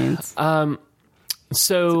GPI means.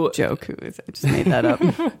 So Joke. I just made that up.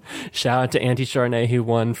 shout out to Auntie Charnay who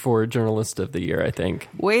won for Journalist of the Year, I think.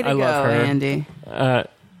 Way to I go, love her. Andy.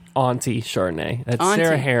 Auntie Charnay. That's Auntie.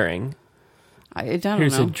 Sarah Herring. I don't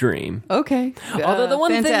Here's know. a dream. Okay. Although the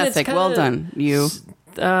one thing that's fantastic. Well done. You.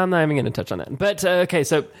 I'm not even going to touch on that. But, okay,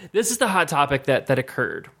 so this is the hot topic that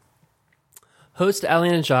occurred. Host Ali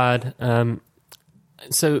Najad.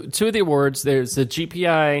 So two of the awards, there's the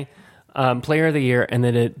GPI Player of the Year and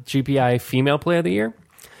then a GPI Female Player of the Year.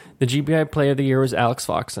 The GPI Player of the Year was Alex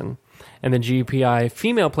Foxen. And the GPI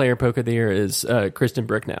Female Player Poker of the Year is Kristen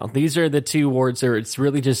Bricknell. These are the two awards where it's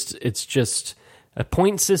really just a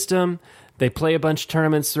point system. They play a bunch of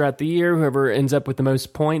tournaments throughout the year. Whoever ends up with the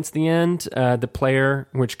most points at the end, the player,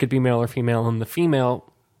 which could be male or female, and the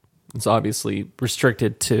female It's obviously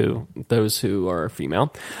restricted to those who are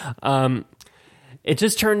female. It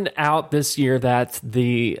just turned out this year that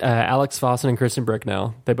the Alex Fossen and Kristen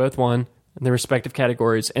Bricknell, they both won in their respective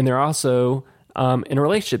categories, and they're also in a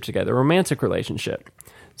relationship together, a romantic relationship.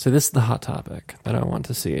 So this is the hot topic that I want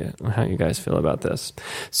to see how you guys feel about this.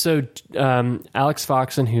 So Alex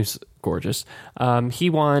Foxen, who's gorgeous, he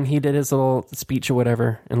won. He did his little speech or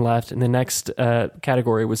whatever and left. And the next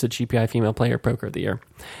category was the GPI Female Player Poker of the Year,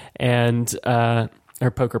 and or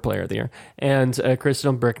Poker Player of the Year. And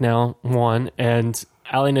Kristen Bricknell won. And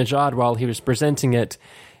Ali Najad, while he was presenting it,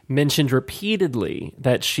 mentioned repeatedly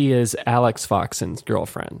that she is Alex Foxen's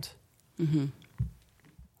girlfriend. Mm-hmm.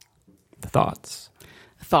 Thoughts?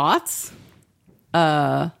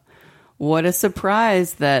 What a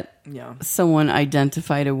surprise that someone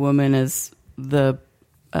identified a woman as the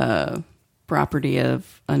property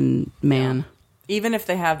of a man. Even if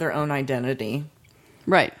they have their own identity.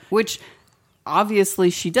 Right. Which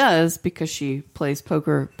obviously she does because she plays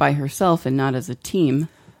poker by herself and not as a team.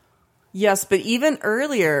 Yes, but even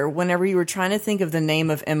earlier, whenever you were trying to think of the name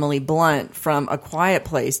of Emily Blunt from A Quiet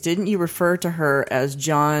Place, didn't you refer to her as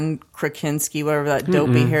John Krasinski, whatever that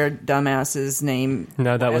dopey-haired dumbass's name?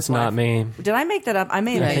 No, that was not me. Did I make that up? I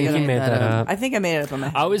think you made that up. I think I made it up on my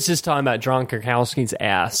head. I was just talking about John Krakowski's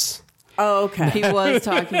ass. Oh, okay. He was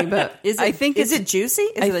talking about. Is it juicy?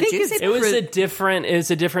 Is it a juicy? It was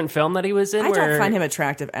a different film that he was in. I don't find him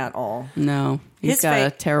attractive at all. No, he's got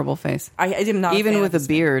a terrible face. I am not even with a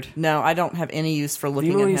beard. No, I don't have any use for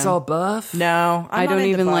looking at him. He's all buff. No, I don't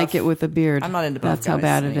even like it with a beard. I'm not into buff. That's how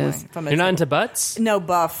bad it is. You're not into butts? No,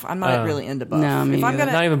 buff. I'm not really into buff. No, me either.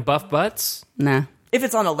 Not even buff butts? Nah. If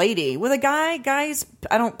it's on a lady. With a guy, guys,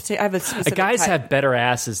 I have a specific guys type. have better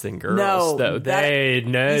asses than girls, though.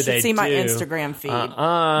 You should see my Instagram feed.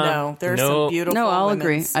 No, there's some beautiful. No, I'll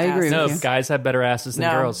agree. I agree with you. Guys have better asses than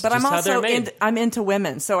girls. But just I'm also I'm into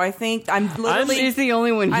women, so I think I'm literally. She's the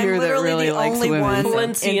only one here that really likes women.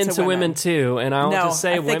 Plenty into women too, and I'll just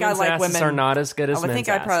say women's asses are not as good as men's asses. I think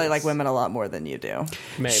I probably like women a lot more than you do.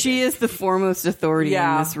 Maybe. She is the foremost authority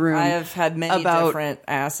in this room. I have had many different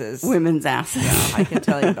asses. Women's asses. Yeah, I can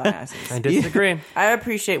tell you about asses. I disagree. I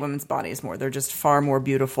appreciate women's bodies more. They're just far more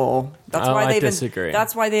beautiful. That's why I disagree.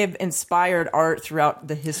 That's why they've inspired art throughout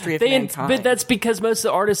the history of mankind. But that's because most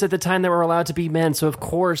of the artists at the time they were allowed to be men. So of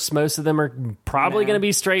course, most of them are probably going to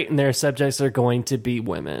be straight, and their subjects are going to be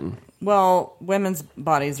women. Well, women's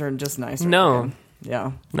bodies are just nicer. No.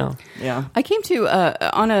 Yeah. No. Yeah. I came to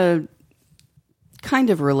on a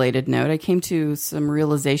kind of related note. I came to some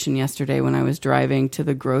realization yesterday when I was driving to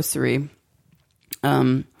the grocery.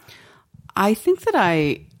 I think that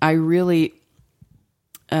I really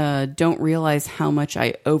don't realize how much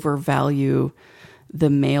I overvalue the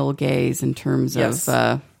male gaze in terms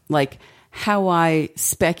of like how I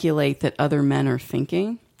speculate that other men are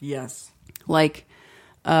thinking. Yes. Like,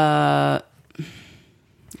 I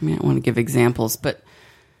mean, I don't want to give examples, but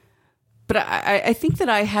I think that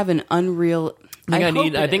I have an unreal. I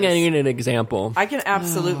think I need an example. I can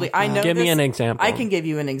absolutely. I know. Give me an example. I can give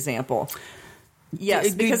you an example.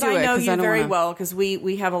 Yes, because I know you very well because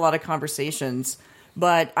we have a lot of conversations.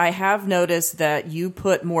 But I have noticed that you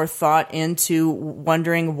put more thought into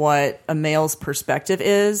wondering what a male's perspective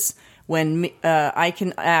is when I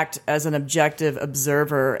can act as an objective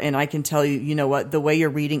observer and I can tell you, you know what, the way you're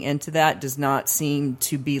reading into that does not seem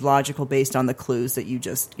to be logical based on the clues that you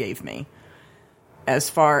just gave me. As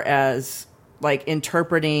far as like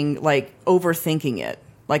interpreting, like overthinking it.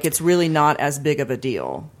 Like it's really not as big of a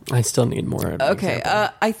deal. I still need more. Okay,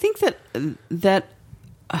 I think that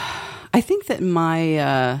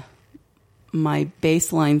my my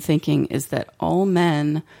baseline thinking is that all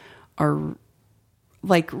men are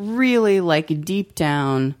like really like deep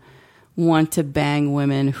down want to bang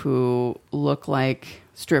women who look like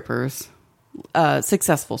strippers,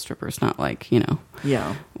 successful strippers, not like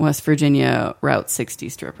West Virginia Route 60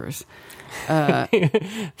 strippers.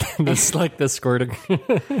 This like the squirting,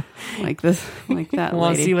 like that. Want to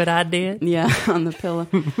lady. see what I did? Yeah, on the pillow.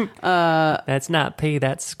 That's not pee.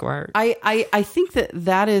 That's squirt. I think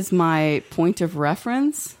that is my point of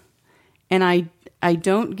reference, and I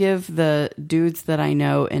don't give the dudes that I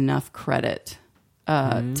know enough credit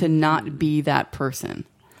to not be that person.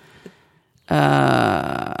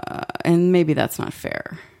 And maybe that's not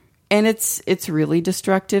fair, and it's really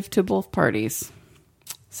destructive to both parties.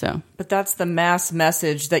 So, but that's the mass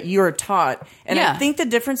message that you are taught. And I think the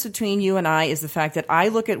difference between you and I is the fact that I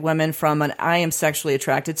look at women from I am sexually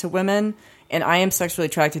attracted to women. And I am sexually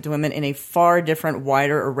attracted to women in a far different,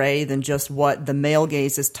 wider array than just what the male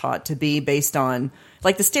gaze is taught to be based on,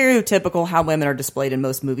 like the stereotypical how women are displayed in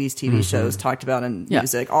most movies, TV shows, talked about in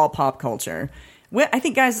music, all pop culture. I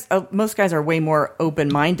think most guys are way more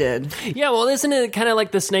open-minded. Yeah, well, isn't it kind of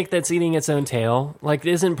like the snake that's eating its own tail? Like,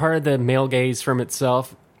 isn't part of the male gaze from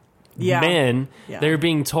itself? Men, they're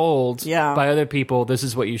being told by other people, this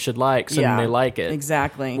is what you should like, so then they like it.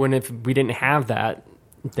 Exactly. When if we didn't have that,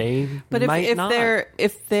 they might not.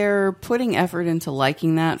 If they're putting effort into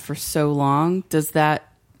liking that for so long, does their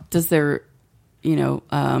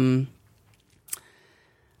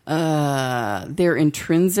their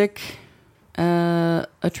intrinsic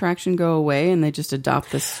attraction go away and they just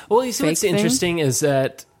adopt this? Well, you see, what's interesting is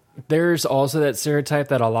that there's also that stereotype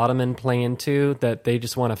that a lot of men play into, that they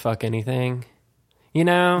just want to fuck anything,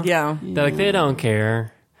 Yeah. Like they don't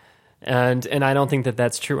care. And I don't think that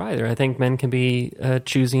that's true either. I think men can be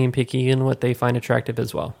choosy and picky in what they find attractive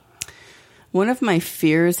as well. One of my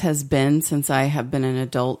fears has been, since I have been an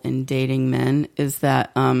adult in dating men, is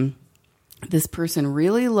that this person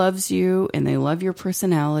really loves you and they love your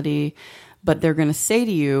personality, but they're going to say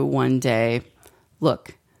to you one day,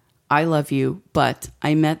 look, I love you, but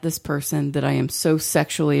I met this person that I am so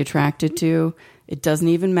sexually attracted to. It doesn't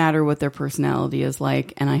even matter what their personality is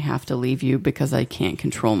like, and I have to leave you because I can't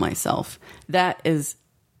control myself. That's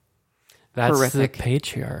horrific. The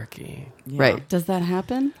patriarchy. Right. Does that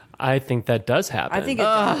happen? I think that does happen. I think it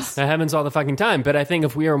does. That happens all the fucking time. But I think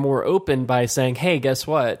if we are more open by saying, hey, guess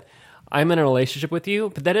what? I'm in a relationship with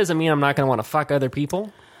you, but that doesn't mean I'm not going to want to fuck other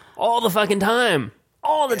people all the fucking time.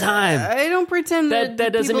 All the time. I don't pretend that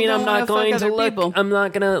doesn't mean I'm not going to look. People. I'm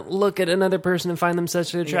not going to look at another person and find them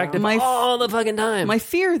sexually attractive all the fucking time. My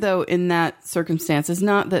fear, though, in that circumstance is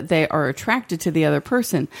not that they are attracted to the other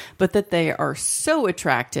person, but that they are so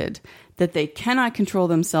attracted that they cannot control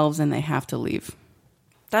themselves and they have to leave.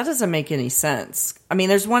 That doesn't make any sense. I mean,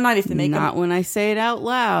 there's one night if they make not when I say it out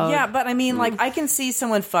loud. Yeah, but I mean, like, I can see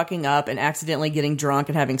someone fucking up and accidentally getting drunk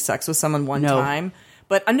and having sex with someone one time.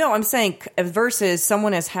 But no, I'm saying versus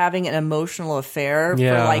someone is having an emotional affair for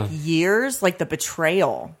like years, like the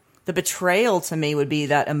betrayal. The betrayal to me would be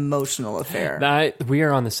that emotional affair. We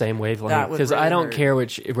are on the same wavelength because really I don't hurt. care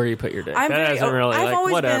where you put your dick. I've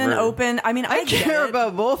always whatever. been open. I mean, I care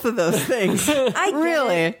about both of those things.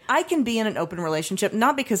 I can be in an open relationship,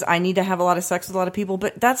 not because I need to have a lot of sex with a lot of people,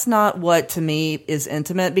 but that's not what to me is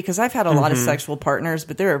intimate, because I've had a lot of sexual partners,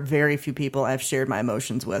 but there are very few people I've shared my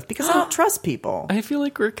emotions with because I don't trust people. I feel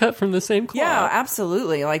like we're cut from the same cloth. Yeah,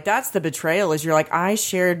 absolutely. Like, that's the betrayal, is you're like, I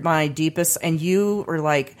shared my deepest, and you were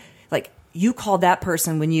like you called that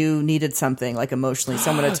person when you needed something, like emotionally,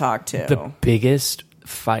 someone to talk to. The biggest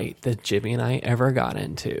fight that Jimmy and I ever got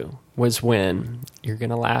into was when, you're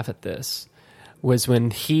going to laugh at this, was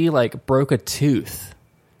when he like broke a tooth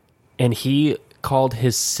and he called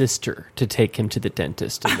his sister to take him to the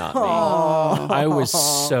dentist and not me. I was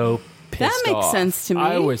so pissed off. That makes sense to me.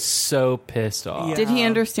 I was so pissed off. Did he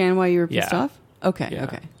understand why you were pissed off?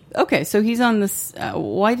 Okay, so he's on this.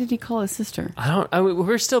 Why did he call his sister?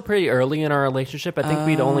 We're still pretty early in our relationship. I think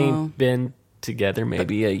we'd only been together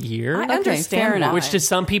maybe a year. I understand that. Which to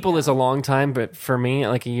some people is a long time, but for me,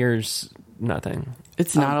 like a year's nothing.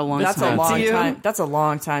 It's not a long that's time. A long to you? time. That's a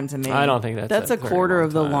long time to me. I don't think that's a quarter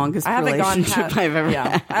of the longest relationship I've ever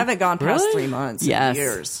had. I haven't gone past Really? 3 months. Yes.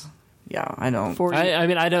 Years. Yeah, I don't.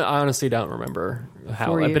 I honestly don't remember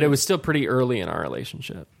how, but it was still pretty early in our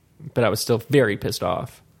relationship. But I was still very pissed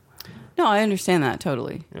off. No, I understand that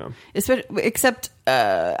totally. Yeah. Except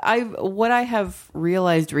what I have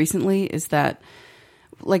realized recently is that,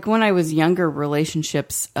 like, when I was younger,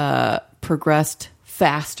 relationships progressed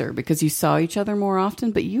faster because you saw each other more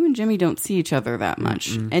often, but you and Jimmy don't see each other that much.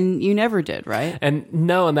 And you never did, right? And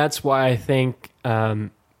that's why I think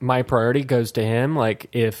my priority goes to him. Like,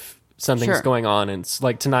 if something's going on, and it's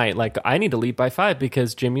like tonight, like I need to leave by 5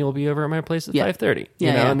 because Jimmy will be over at my place at 5:30.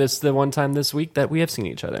 And this is the one time this week that we have seen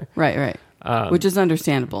each other. Right. Which is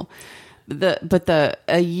understandable. But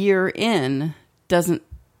a year in doesn't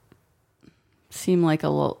seem like a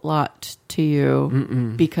lot to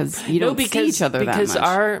you because you don't see each other that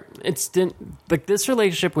much. This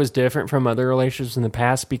relationship was different from other relationships in the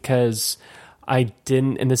past because I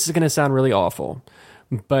didn't, and this is going to sound really awful,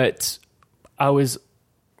 but I was,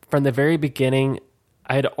 from the very beginning,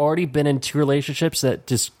 I had already been in 2 relationships that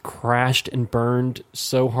just crashed and burned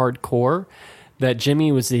so hardcore that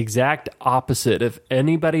Jimmy was the exact opposite of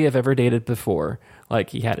anybody I've ever dated before. Like,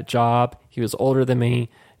 he had a job, he was older than me,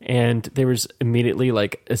 And there was immediately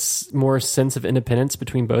like more sense of independence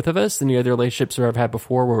between both of us than the other relationships where I've had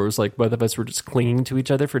before, where it was like both of us were just clinging to each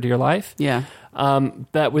other for dear life. Yeah.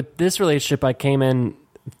 But with this relationship, I came in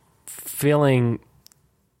feeling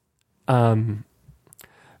a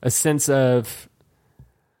sense of,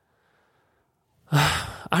 I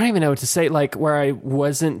don't even know what to say, like where I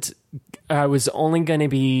was only going to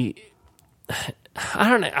be, I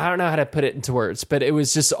don't know how to put it into words, but it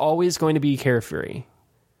was just always going to be carefree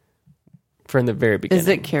from the very beginning. Is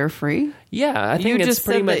it carefree? Yeah, I think it's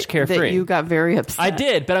pretty much carefree. That you got very upset. I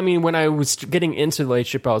did, but I mean, when I was getting into the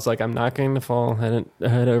relationship, I was like, I'm not going to fall head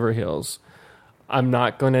over heels. I'm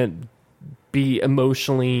not going to be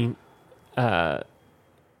emotionally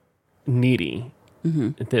needy.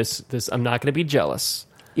 This I'm not going to be jealous.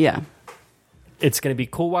 Yeah. It's going to be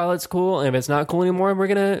cool while it's cool, and if it's not cool anymore,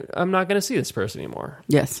 I'm not going to see this person anymore.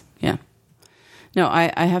 Yes. Yeah. No,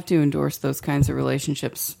 I have to endorse those kinds of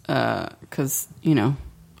relationships because,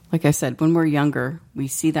 like I said, when we're younger, we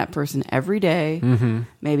see that person every day,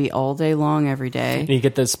 maybe all day long every day. And you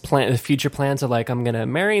get this future plans of like, I'm going to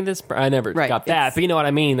marry this. I never got that, but you know what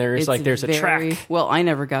I mean? There's a track. Well, I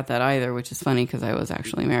never got that either, which is funny because I was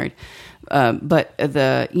actually married. But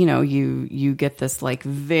you get this like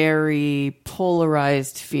very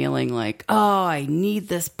polarized feeling like, oh, I need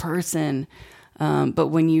this person. But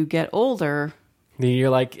when you get older,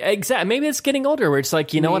 you're like, exactly. Maybe it's getting older where it's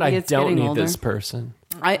like, you know what? I don't need older. this person.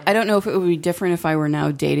 I don't know if it would be different if I were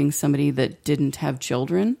now dating somebody that didn't have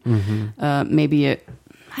children. Maybe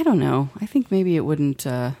I don't know. I think maybe it wouldn't.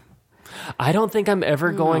 I don't think I'm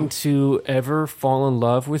ever going to ever fall in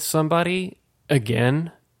love with somebody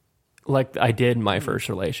again like I did in my first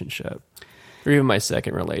relationship or even my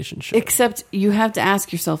second relationship. Except you have to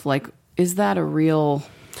ask yourself, like, is that a real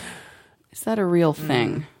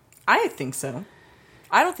thing? I think so.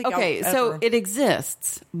 I don't think. Okay, so it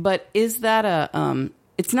exists, but is that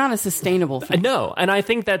it's not a sustainable thing. No, and I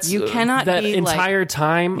think that's you cannot that be entire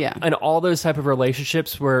time yeah. and all those type of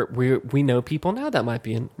relationships where we know people now that might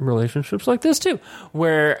be in relationships like this too,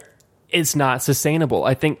 where it's not sustainable.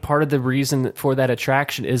 I think part of the reason for that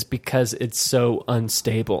attraction is because it's so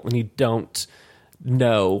unstable and you don't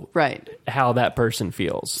know how that person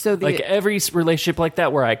feels. So like every relationship like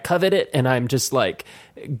that where I covet it and I'm just like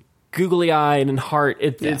googly eyed and heart,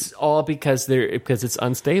 it's all because it's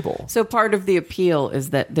unstable. So part of the appeal is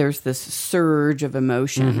that there's this surge of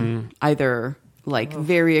emotion, either like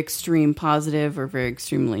very extreme positive or very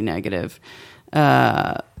extremely negative.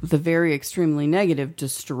 The very extremely negative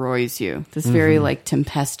destroys you. This very like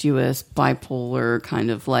tempestuous, bipolar kind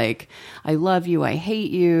of like, I love you, I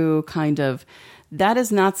hate you kind of. That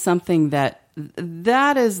is not something that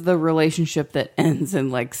is the relationship that ends in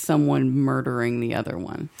like someone murdering the other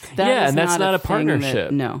one. And that's not a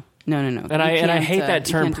partnership. No. And I hate that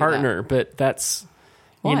term partner, but that's,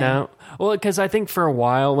 well, because I think for a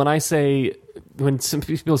while when some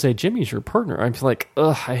people say Jimmy's your partner, I'm like,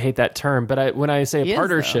 ugh, I hate that term. But when I say a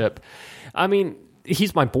partnership, I mean,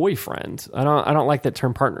 he's my boyfriend. I don't like that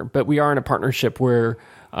term partner, but we are in a partnership where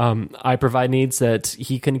I provide needs that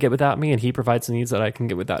he couldn't get without me, and he provides the needs that I can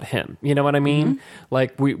get without him. You know what I mean?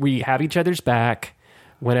 Like we have each other's back.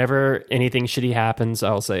 Whenever anything shitty happens,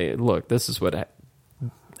 I'll say, look, this is what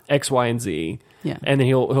X, Y, and Z. Yeah. And then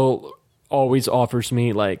he'll always offers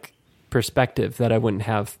me like perspective that I wouldn't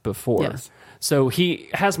have before. Yes. So he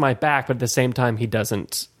has my back, but at the same time, he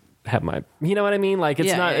doesn't have my, you know what I mean? Like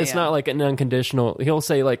it's not like an unconditional. He'll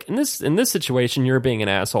say like, in this situation, you're being an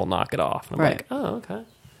asshole, knock it off. And I'm like, oh, okay.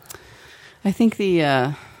 I think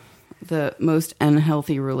the most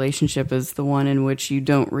unhealthy relationship is the one in which you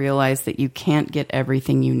don't realize that you can't get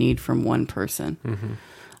everything you need from one person.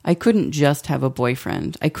 I couldn't just have a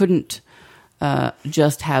boyfriend. I couldn't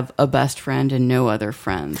just have a best friend and no other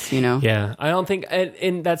friends, you know? Yeah. I don't think,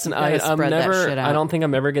 and that's I don't think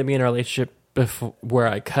I'm ever going to be in a relationship where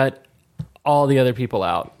I cut all the other people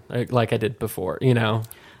out like I did before, you know?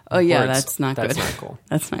 Oh yeah, that's not good. That's not cool.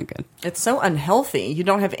 That's not good. It's so unhealthy. You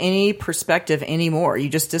don't have any perspective anymore. You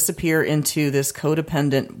just disappear into this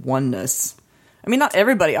codependent oneness. I mean, not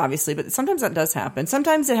everybody, obviously, but sometimes that does happen.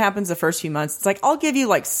 Sometimes it happens the first few months. It's like, I'll give you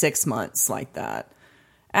like 6 months like that.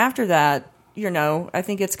 After that, I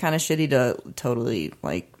think it's kind of shitty to totally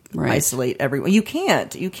like isolate everyone. You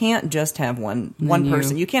can't just have one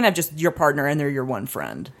person. You can't have just your partner and they're your one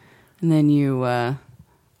friend. And then you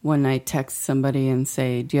one night text somebody and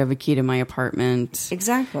say, do you have a key to my apartment?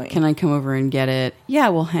 Exactly. Can I come over and get it? Yeah,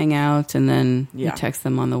 we'll hang out. And then you text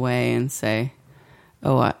them on the way and say,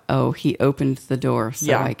 oh, he opened the door,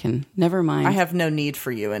 so I can, never mind. I have no need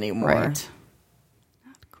for you anymore. Right.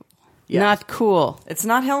 Not cool. Not cool. It's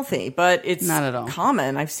not healthy, but it's Not at all.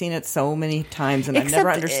 common. I've seen it so many times, and I've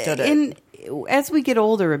never understood it. As we get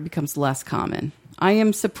older, it becomes less common. I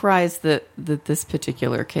am surprised that this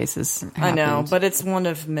particular case has happened. I know, but it's one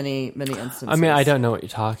of many instances. I mean, I don't know what you're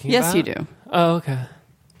talking Yes, about. you do. Oh, okay.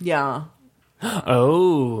 Yeah.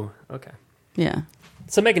 Oh, okay. Yeah,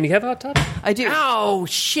 So, Megan, do you have a hot topic? I do. Ow,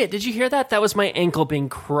 shit. Did you hear that? That was my ankle being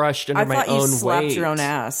crushed under I my thought you own slapped weight. your own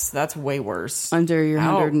ass. That's way worse. Under your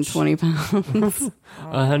Ouch. 120 pounds.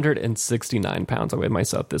 169 pounds I weighed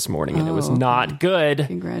myself this morning, and it was Oh, not good.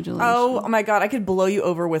 Congratulations. Oh my god! I could blow you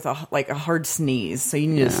over with a hard sneeze. So you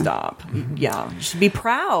need to stop. Yeah, you should be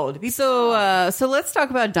proud. So let's talk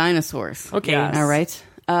about dinosaurs. Okay. Yes. All right.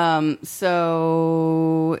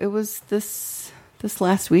 So it was this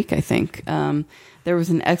last week, I think. There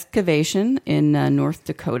was an excavation in North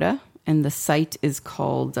Dakota, and the site is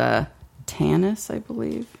called Tanis, I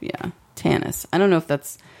believe. Yeah, Tanis. I don't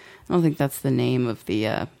think that's the name of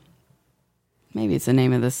the. Maybe it's the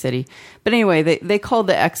name of the city, but anyway, they called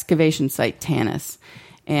the excavation site Tanis,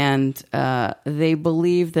 and they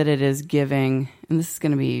believe that it is giving. And this is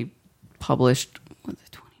going to be published. What's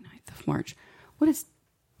the 29th of March? What is?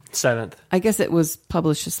 7th. I guess it was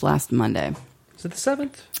published just last Monday. Is it the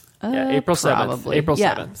 7th? Yeah, April 7th. Probably. April 7th.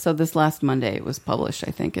 Yeah, so this last Monday it was published,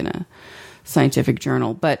 I think, in a scientific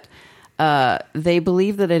journal. But they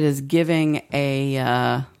believe that it is giving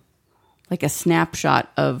a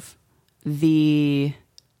snapshot of the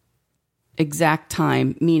exact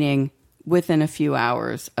time, meaning within a few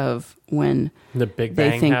hours of when The Big they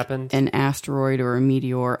Bang think happened. an asteroid or a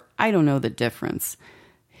meteor, I don't know the difference,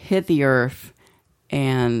 hit the Earth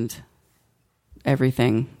and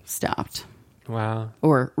everything stopped. Wow.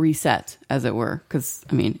 Or reset, as it were. Because,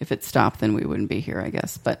 I mean, if it stopped, then we wouldn't be here, I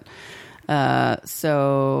guess. But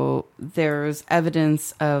so there's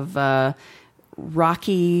evidence of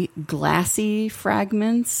rocky, glassy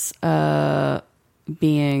fragments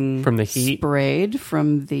being From the heat? sprayed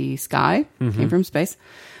from the sky, came from space,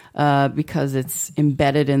 because it's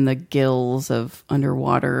embedded in the gills of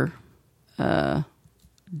underwater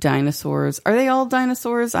dinosaurs. Are they all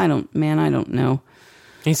dinosaurs? I don't know.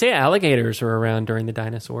 You say alligators were around during the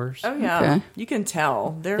dinosaurs. Oh yeah, Okay. you can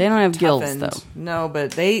tell. They don't have gills, toughened. though. No,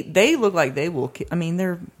 but they look like they will. I mean,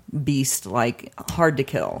 they're beast like hard to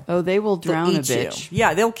kill. Oh, they will They'll drown a eat you. bitch.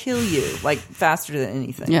 Yeah, they'll kill you like faster than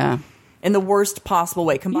anything. Yeah. In the worst possible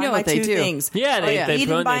way. Combine You know my what they two do. things. Yeah, they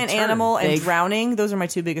eaten put- by they an turn. animal and They- drowning. Those are my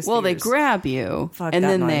two biggest. Well, they fears. grab you, Fuck and that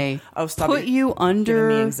then noise. they Oh, stop put it. you Giving me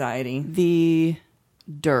under anxiety. the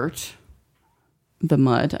dirt, the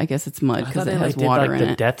mud. I guess it's mud I because thought it they has did water like in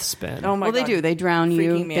the it. death spin. Oh my Well, god. they do. They drown you.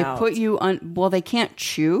 Freaking me They out. put you on. Well, they can't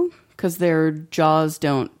chew because their jaws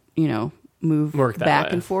don't, move Work that back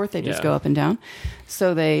way. and forth. They just Yeah. go up and down.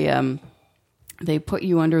 So they put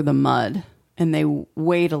you under the mud, and they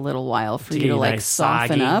wait a little while for To you get to you like nice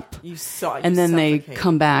soften soggy. up, You saw. and then they suffocate.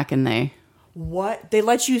 come back and they. What? They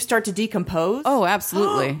let you start to decompose? Oh,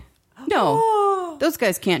 absolutely. No, those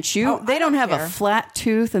guys can't chew. Oh, they I don't don't have care. a flat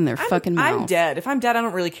tooth in their fucking mouth. I'm dead. If I'm dead, I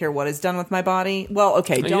don't really care what is done with my body. Well,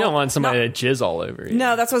 okay. You don't want somebody to jizz all over you.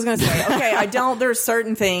 No, that's what I was going to say. Okay, I don't. There's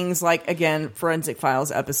certain things like again, Forensic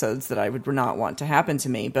Files episodes that I would not want to happen to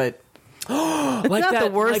me. But It's not the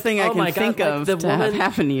worst thing I oh can my God, think like of the to have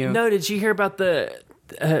happen to you. No, did you hear about the?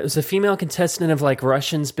 It was a female contestant of like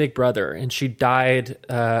Russian's Big Brother, and she died.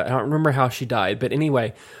 I don't remember how she died, but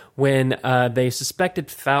anyway, when they suspected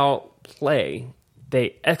foul play,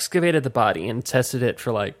 they excavated the body and tested it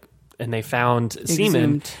for and they found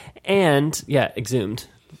semen Exhumed. and exhumed.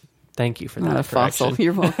 Thank you for Not that a fossil. correction.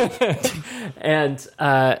 You're welcome. And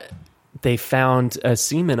they found a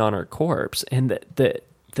semen on her corpse, and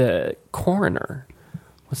the coroner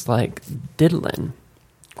was like diddling.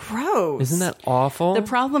 gross. Isn't that awful? The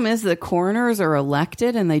problem is that coroners are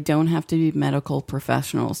elected and they don't have to be medical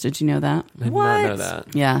professionals. Did you know that? I did What? not know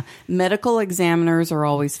that. Yeah. Medical examiners are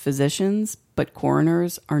always physicians, but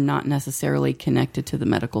coroners are not necessarily connected to the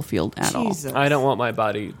medical field at all. Jesus. I don't want my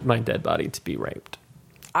dead body to be raped.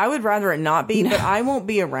 I would rather it not be, but I won't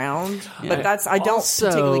be around. But I don't Also,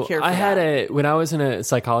 particularly care for I had that. when I was in a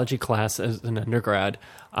psychology class as an undergrad,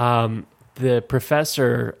 the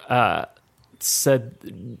professor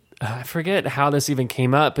said, I forget how this even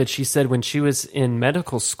came up, but she said when she was in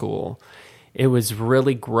medical school, it was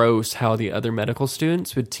really gross how the other medical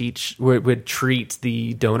students would treat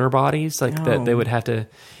the donor bodies, like that they would have to,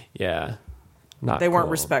 not They weren't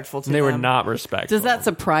cool. respectful to They were them. not respectful. Does that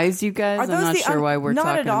surprise you guys? Are I'm those not the sure why we're not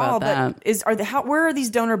talking at all, about that. where are these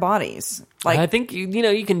donor bodies? Like, I think you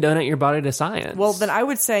can donate your body to science. well, then I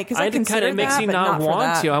would say because I it kind consider of makes that, you but not for want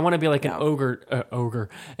that. to. I want to be like an No. ogre,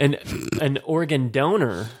 an organ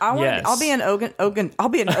donor. Yes. I'll be an ogre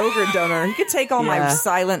donor. You could take all my Yeah.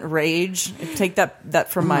 silent rage, take that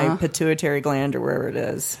from my pituitary gland or wherever it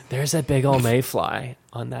is. There's a big old mayfly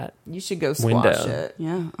on that. You should go squash Window. it.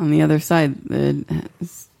 Yeah, on the other side,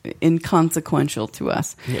 it's inconsequential to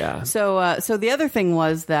us. Yeah. So the other thing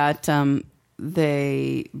was that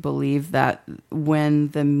they believe that when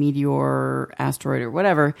the meteor, asteroid, or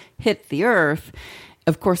whatever hit the Earth,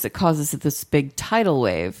 of course, it causes this big tidal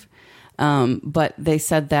wave. But they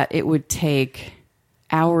said that it would take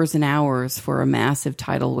hours and hours for a massive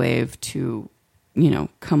tidal wave to,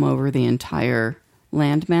 come over the entire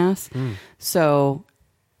landmass. So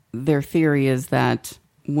their theory is that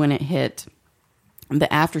when it hit, the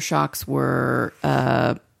aftershocks were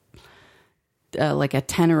like a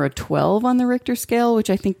 10 or a 12 on the Richter scale, which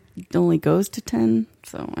I think only goes to 10.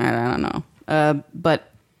 So I don't know.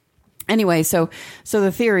 But anyway, so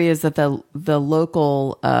the theory is that the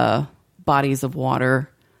local bodies of water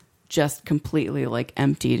just completely like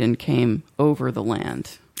emptied and came over the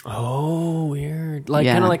land. Oh, weird. Like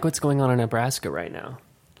Yeah. kind of like what's going on in Nebraska right now.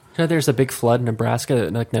 So there's a big flood in Nebraska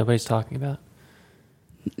that like nobody's talking about.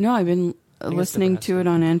 No, I've been it's listening to it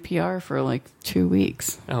on NPR for like 2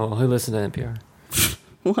 weeks. Oh, well, who listens to NPR?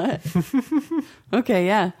 What? Okay,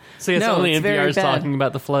 yeah. So it's No, only it's very NPR's bad. talking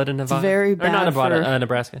about the flood in Nevada. very Or not bad Nevada, for-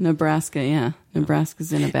 Nebraska. Nebraska, yeah.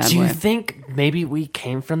 Nebraska's in a bad Do you way. think maybe we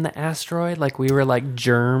came from the asteroid? Like we were like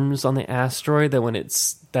germs on the asteroid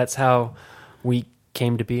that that's how we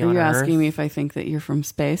came to be Are on you Earth? asking me if I think that you're from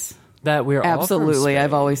space? That we're all from Absolutely.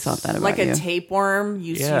 I've space. always thought that about Like a you. tapeworm,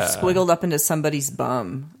 you Yeah. squiggled up into somebody's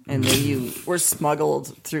bum, and then you were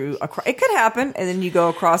smuggled through. It could happen, and then you go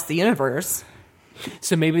across the universe.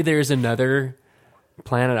 So maybe there's another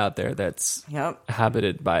planet out there that's Yep.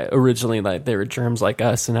 habited by originally like they were germs like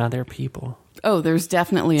us, and now they're people. Oh, there's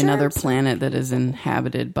definitely another Germs. planet that is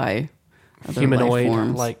inhabited by other Humanoid, life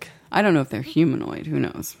forms. like I don't know if they're humanoid. Who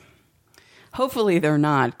knows? Hopefully they're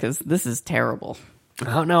not, because this is terrible.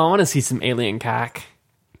 I don't know. I want to see some alien cock.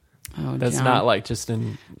 Oh, That's John. not like just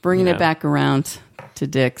in Bringing you it know. back around to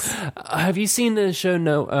Dick's. Have you seen the show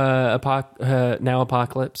Now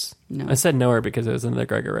Apocalypse? No. I said Knower because it was another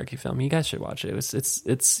Gregor Recchi film. You guys should watch it.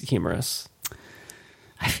 It's humorous.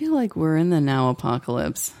 I feel like we're in the now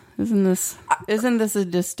apocalypse. Isn't this a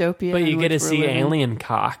dystopia? But you in get to which we're see living? alien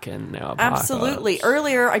cock in Now Apocalypse. Absolutely.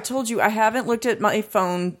 Earlier, I told you I haven't looked at my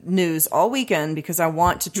phone news all weekend because I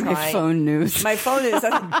want to try My phone news. My phone is.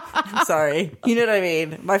 I'm sorry. You know what I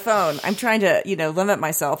mean? My phone. I'm trying to, limit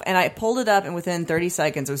myself. And I pulled it up, and within 30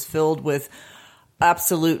 seconds, it was filled with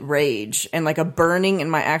absolute rage and like a burning in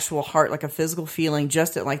my actual heart, like a physical feeling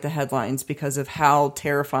just at like the headlines because of how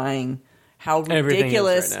terrifying, how Everything is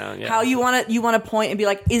ridiculous, right now, yeah. how you want to point and be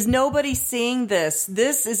like, is nobody seeing this?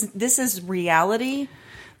 This is reality.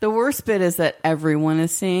 The worst bit is that everyone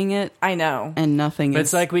is seeing it I know. and nothing But is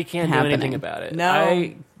it's like we can't happening. do anything about it.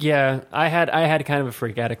 No. I had kind of a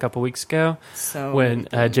freak out a couple weeks ago So when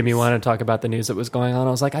Jimmy wanted to talk about the news that was going on. I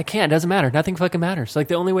was like, I can't. It doesn't matter. Nothing fucking matters. Like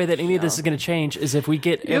the only way that any of this is going to change is if we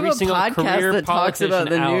get You have every a single podcast career that talks politician about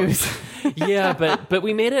the out. news. Yeah, but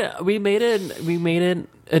we made it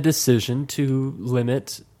a decision to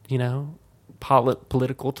limit,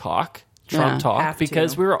 political talk, Trump Yeah. talk, Have to.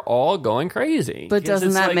 because we were all going crazy. But Because doesn't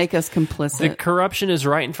it's that like, make us the complicit? corruption is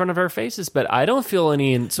right in front of our faces, but I don't feel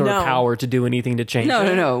any sort of No. power to do anything to change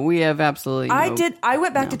it. No. We have absolutely no. I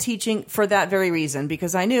went back to teaching for that very reason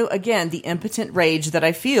because I knew, again, the impotent rage that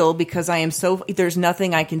I feel because I am there's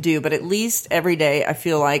nothing I can do. But at least every day I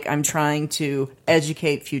feel like I'm trying to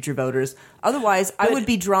educate future voters. Otherwise, I would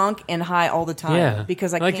be drunk and high all the time. Yeah,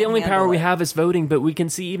 Because I like can't the only power handle we it. have is voting, but we can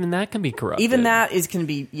see even that can be corrupted. Even that can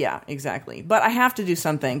be, yeah, exactly. But I have to do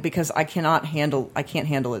something because I can't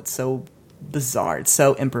handle it so bizarre. It's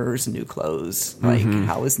so Emperor's New Clothes. Like,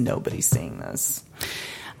 how is nobody seeing this?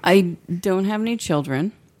 I don't have any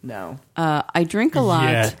children. No. I drink a lot.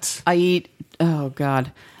 Yet. I eat. Oh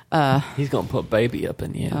God. He's gonna put baby up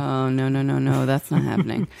in you. Oh no. That's not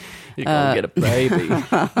happening. You're gonna get a baby.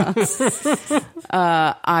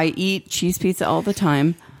 I eat cheese pizza all the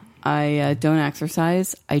time. I don't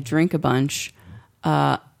exercise. I drink a bunch.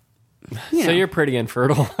 So you're pretty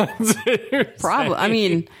infertile. Probably. I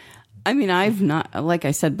mean, I've not, like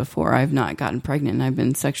I said before, I've not gotten pregnant. I've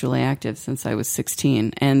been sexually active since I was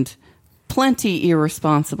 16 and plenty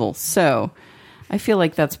irresponsible. So I feel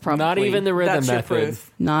like that's probably Not even the rhythm That's your method.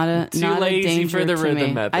 proof. not Too a lazy danger for the to rhythm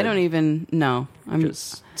me. method. I don't even know.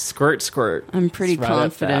 Just squirt, squirt. I'm pretty It's right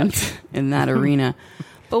up that. confident in that arena.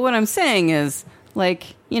 But what I'm saying is, like,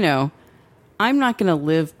 I'm not going to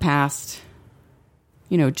live past,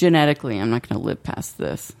 genetically, I'm not going to live past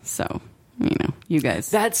this. So, you guys.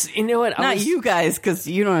 That's, you know what? Not you guys, because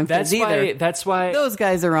you don't have That's kids either. That's why. Those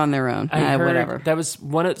guys are on their own. I heard Whatever. that was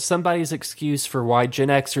somebody's excuse for why Gen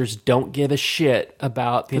Xers don't give a shit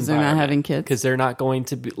about the 'Cause they're not environment. having kids? Because they're not going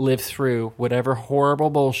to live through whatever horrible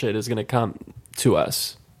bullshit is going to come to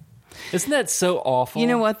us. Isn't that so awful? You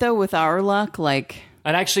know what, though? With our luck, like,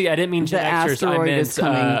 And actually, I didn't mean Gen The Xers. I asteroid meant is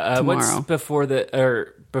coming what's tomorrow.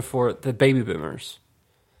 before the baby boomers,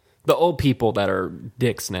 the old people that are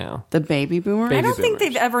dicks now. the baby boomer. Baby I don't think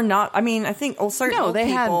boomers. they've ever not. I mean, I think certain No, old they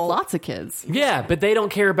people, had lots of kids. Yeah, but they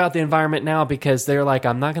don't care about the environment now because they're like,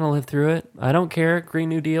 I'm not going to live through it. I don't care. Green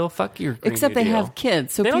New Deal. Fuck your Green Except New they Deal. have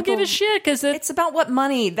kids. So They don't people, give a shit because It's about what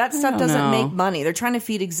money. That stuff don't doesn't know. make money. They're trying to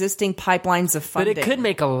feed existing pipelines of But funding. it could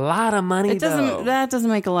make a lot of money. It doesn't. though. That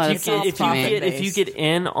doesn't make a lot of sense if to you me. get if you get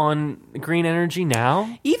in on green energy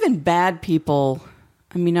now, Even bad people,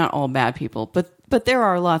 I mean, not all bad people, but there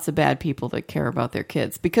are lots of bad people that care about their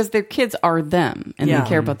kids because their kids are them and Yeah. they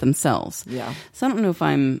care about themselves. Yeah. So I don't know if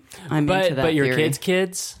I'm into that. but your theory.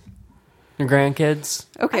 kids, your grandkids.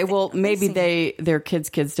 Okay, well, maybe their kids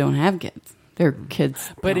don't have kids. Their kids.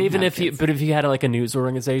 But don't even have if you kids. had like a news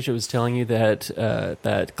organization that was telling you that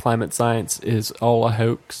that climate science is all a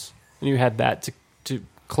hoax, and you had that to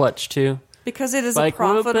clutch to. because it is Like, a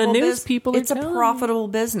profitable well, the news business. people are It's a telling you. profitable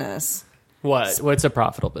business. What's a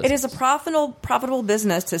profitable business? It is a profitable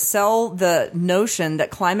business to sell the notion that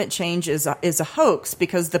climate change is a hoax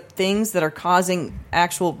because the things that are causing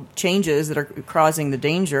actual changes that are causing the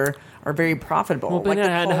danger are very profitable. Well, but the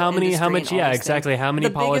and coal how many- how industry much- and all yeah, those exactly. things. How many The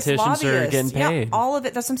biggest politicians are lobbyists. getting paid? Yeah, all of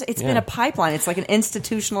it. That's what I'm saying. It's Yeah. been a pipeline. It's like an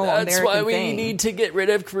institutional That's American why we thing. need to get rid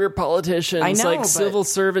of career politicians. I know, like but civil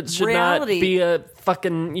servants should reality- not be a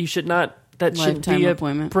fucking. You should not. That should Lifetime be a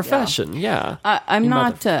appointment. profession. Yeah. I'm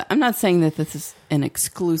not. I'm not saying that this is an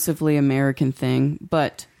exclusively American thing,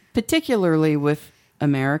 but particularly with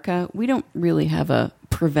America, we don't really have a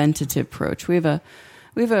preventative approach. We have a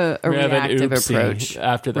have an reactive oopsie approach,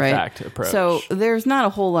 after the right? fact approach. So there's not a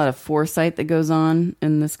whole lot of foresight that goes on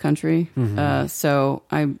in this country. So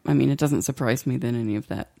I mean, it doesn't surprise me that any of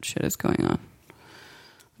that shit is going on.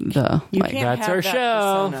 You Like, can't That's have our that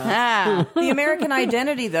show. persona. The American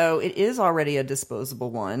identity, though, it is already a disposable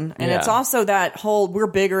one. And it's Yeah. also that whole we're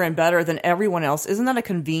bigger and better than everyone else. Isn't that a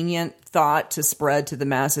convenient thought to spread to the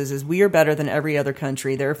masses? Is we are better than every other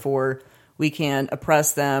country, therefore we can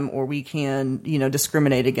oppress them or we can,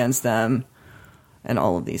 discriminate against them and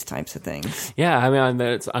all of these types of things. Yeah.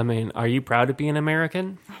 I mean, are you proud to be an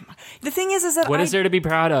American? The thing is that What is there to be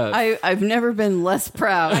proud of? I've never been less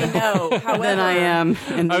proud I know, however, than I am.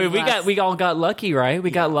 I mean, we all got lucky, right? We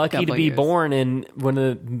got lucky to couple be years. born in one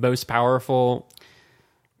of the most powerful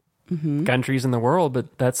countries in the world,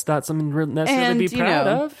 but that's not something necessarily to be proud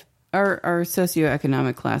of. Our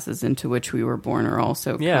socioeconomic classes into which we were born are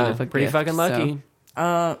also Yeah, kind of a pretty gift, fucking lucky.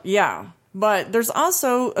 so- Yeah. But there's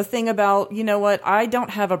also a thing about, you know what, I don't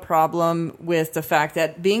have a problem with the fact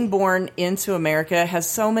that being born into America has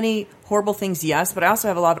so many horrible things, yes, but I also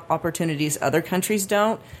have a lot of opportunities other countries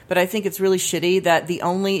don't. But I think it's really shitty that the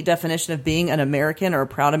only definition of being an American or a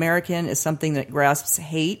proud American is something that grasps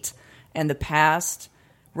hate and the past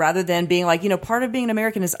rather than being like, part of being an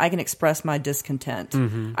American is I can express my discontent.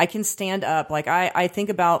 I can stand up. Like, I think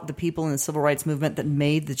about the people in the civil rights movement that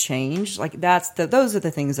made the change. Like, those are the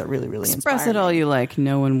things that really, really Express inspire it all you like.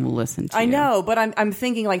 No one will listen to you. I know, but I'm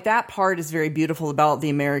thinking like that part is very beautiful about the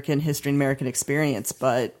American history and American experience,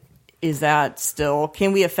 but is that still,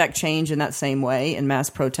 can we affect change in that same way in mass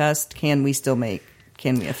protest? Can we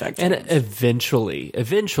affect change? And eventually,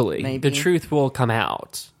 Maybe. the truth will come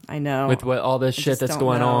out I know. with all this shit just that's don't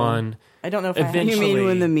going know. on. I don't know if I have Eventually- You mean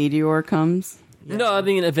when the meteor comes? No, I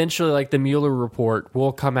mean eventually, like the Mueller report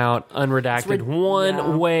will come out unredacted one yeah.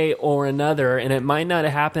 way or another, and it might not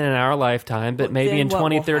happen in our lifetime, but maybe then in what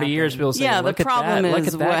 20, will 30 years happen? we'll say, Yeah, the look at problem that, look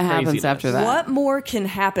is at that what happens craziness. after that. What more can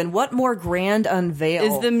happen? What more grand unveil?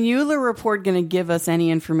 Is the Mueller report going to give us any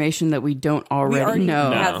information that we don't we already already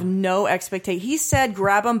know? have no expectation. He said,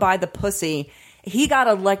 "Grab him by the pussy." He got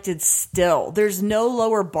elected still. There's no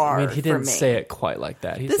lower bar. I mean, he didn't for me. say it quite like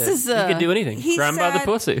that. He This said, is, he could do anything. He Grab him by the said-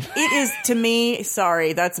 pussy. It is to me.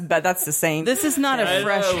 Sorry, that's the same. This is not I a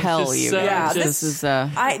fresh know, it's hell, just you so- guys. Yeah, this is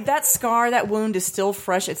that scar, that wound is still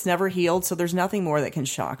fresh. It's never healed, so there's nothing more that can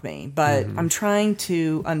shock me. But I'm trying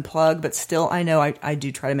to unplug, but still, I know I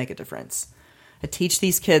do try to make a difference. I teach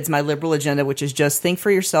these kids my liberal agenda, which is just think for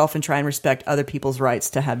yourself and try and respect other people's rights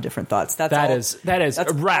to have different thoughts. That is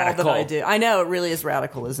that's radical. All that I do. I know, it really is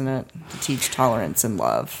radical, isn't it? To teach tolerance and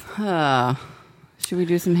love. Should we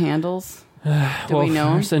do some handles? Do we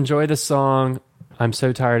know 'em? First, enjoy the song "I'm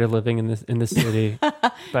So Tired of Living in the City" by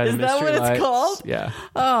the Is that Mystery what it's Lights. called? Yeah.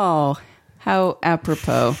 Oh, how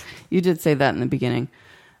apropos. You did say that in the beginning.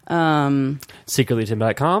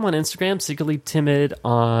 SecretlyTimid.com on Instagram, Secretly Timid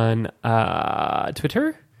on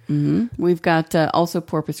Twitter. We've got also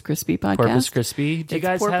Porpoise Crispy podcast. Corpus Crispy. Do you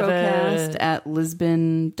guys have Porpocast at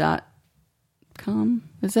lisbon.com,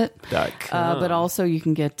 is it? .com. But also you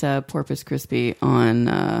can get Porpoise Crispy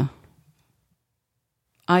on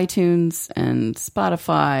iTunes and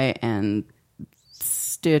Spotify and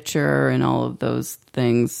Stitcher and all of those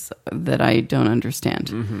things that I don't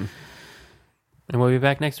understand. And we'll be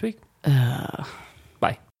back next week.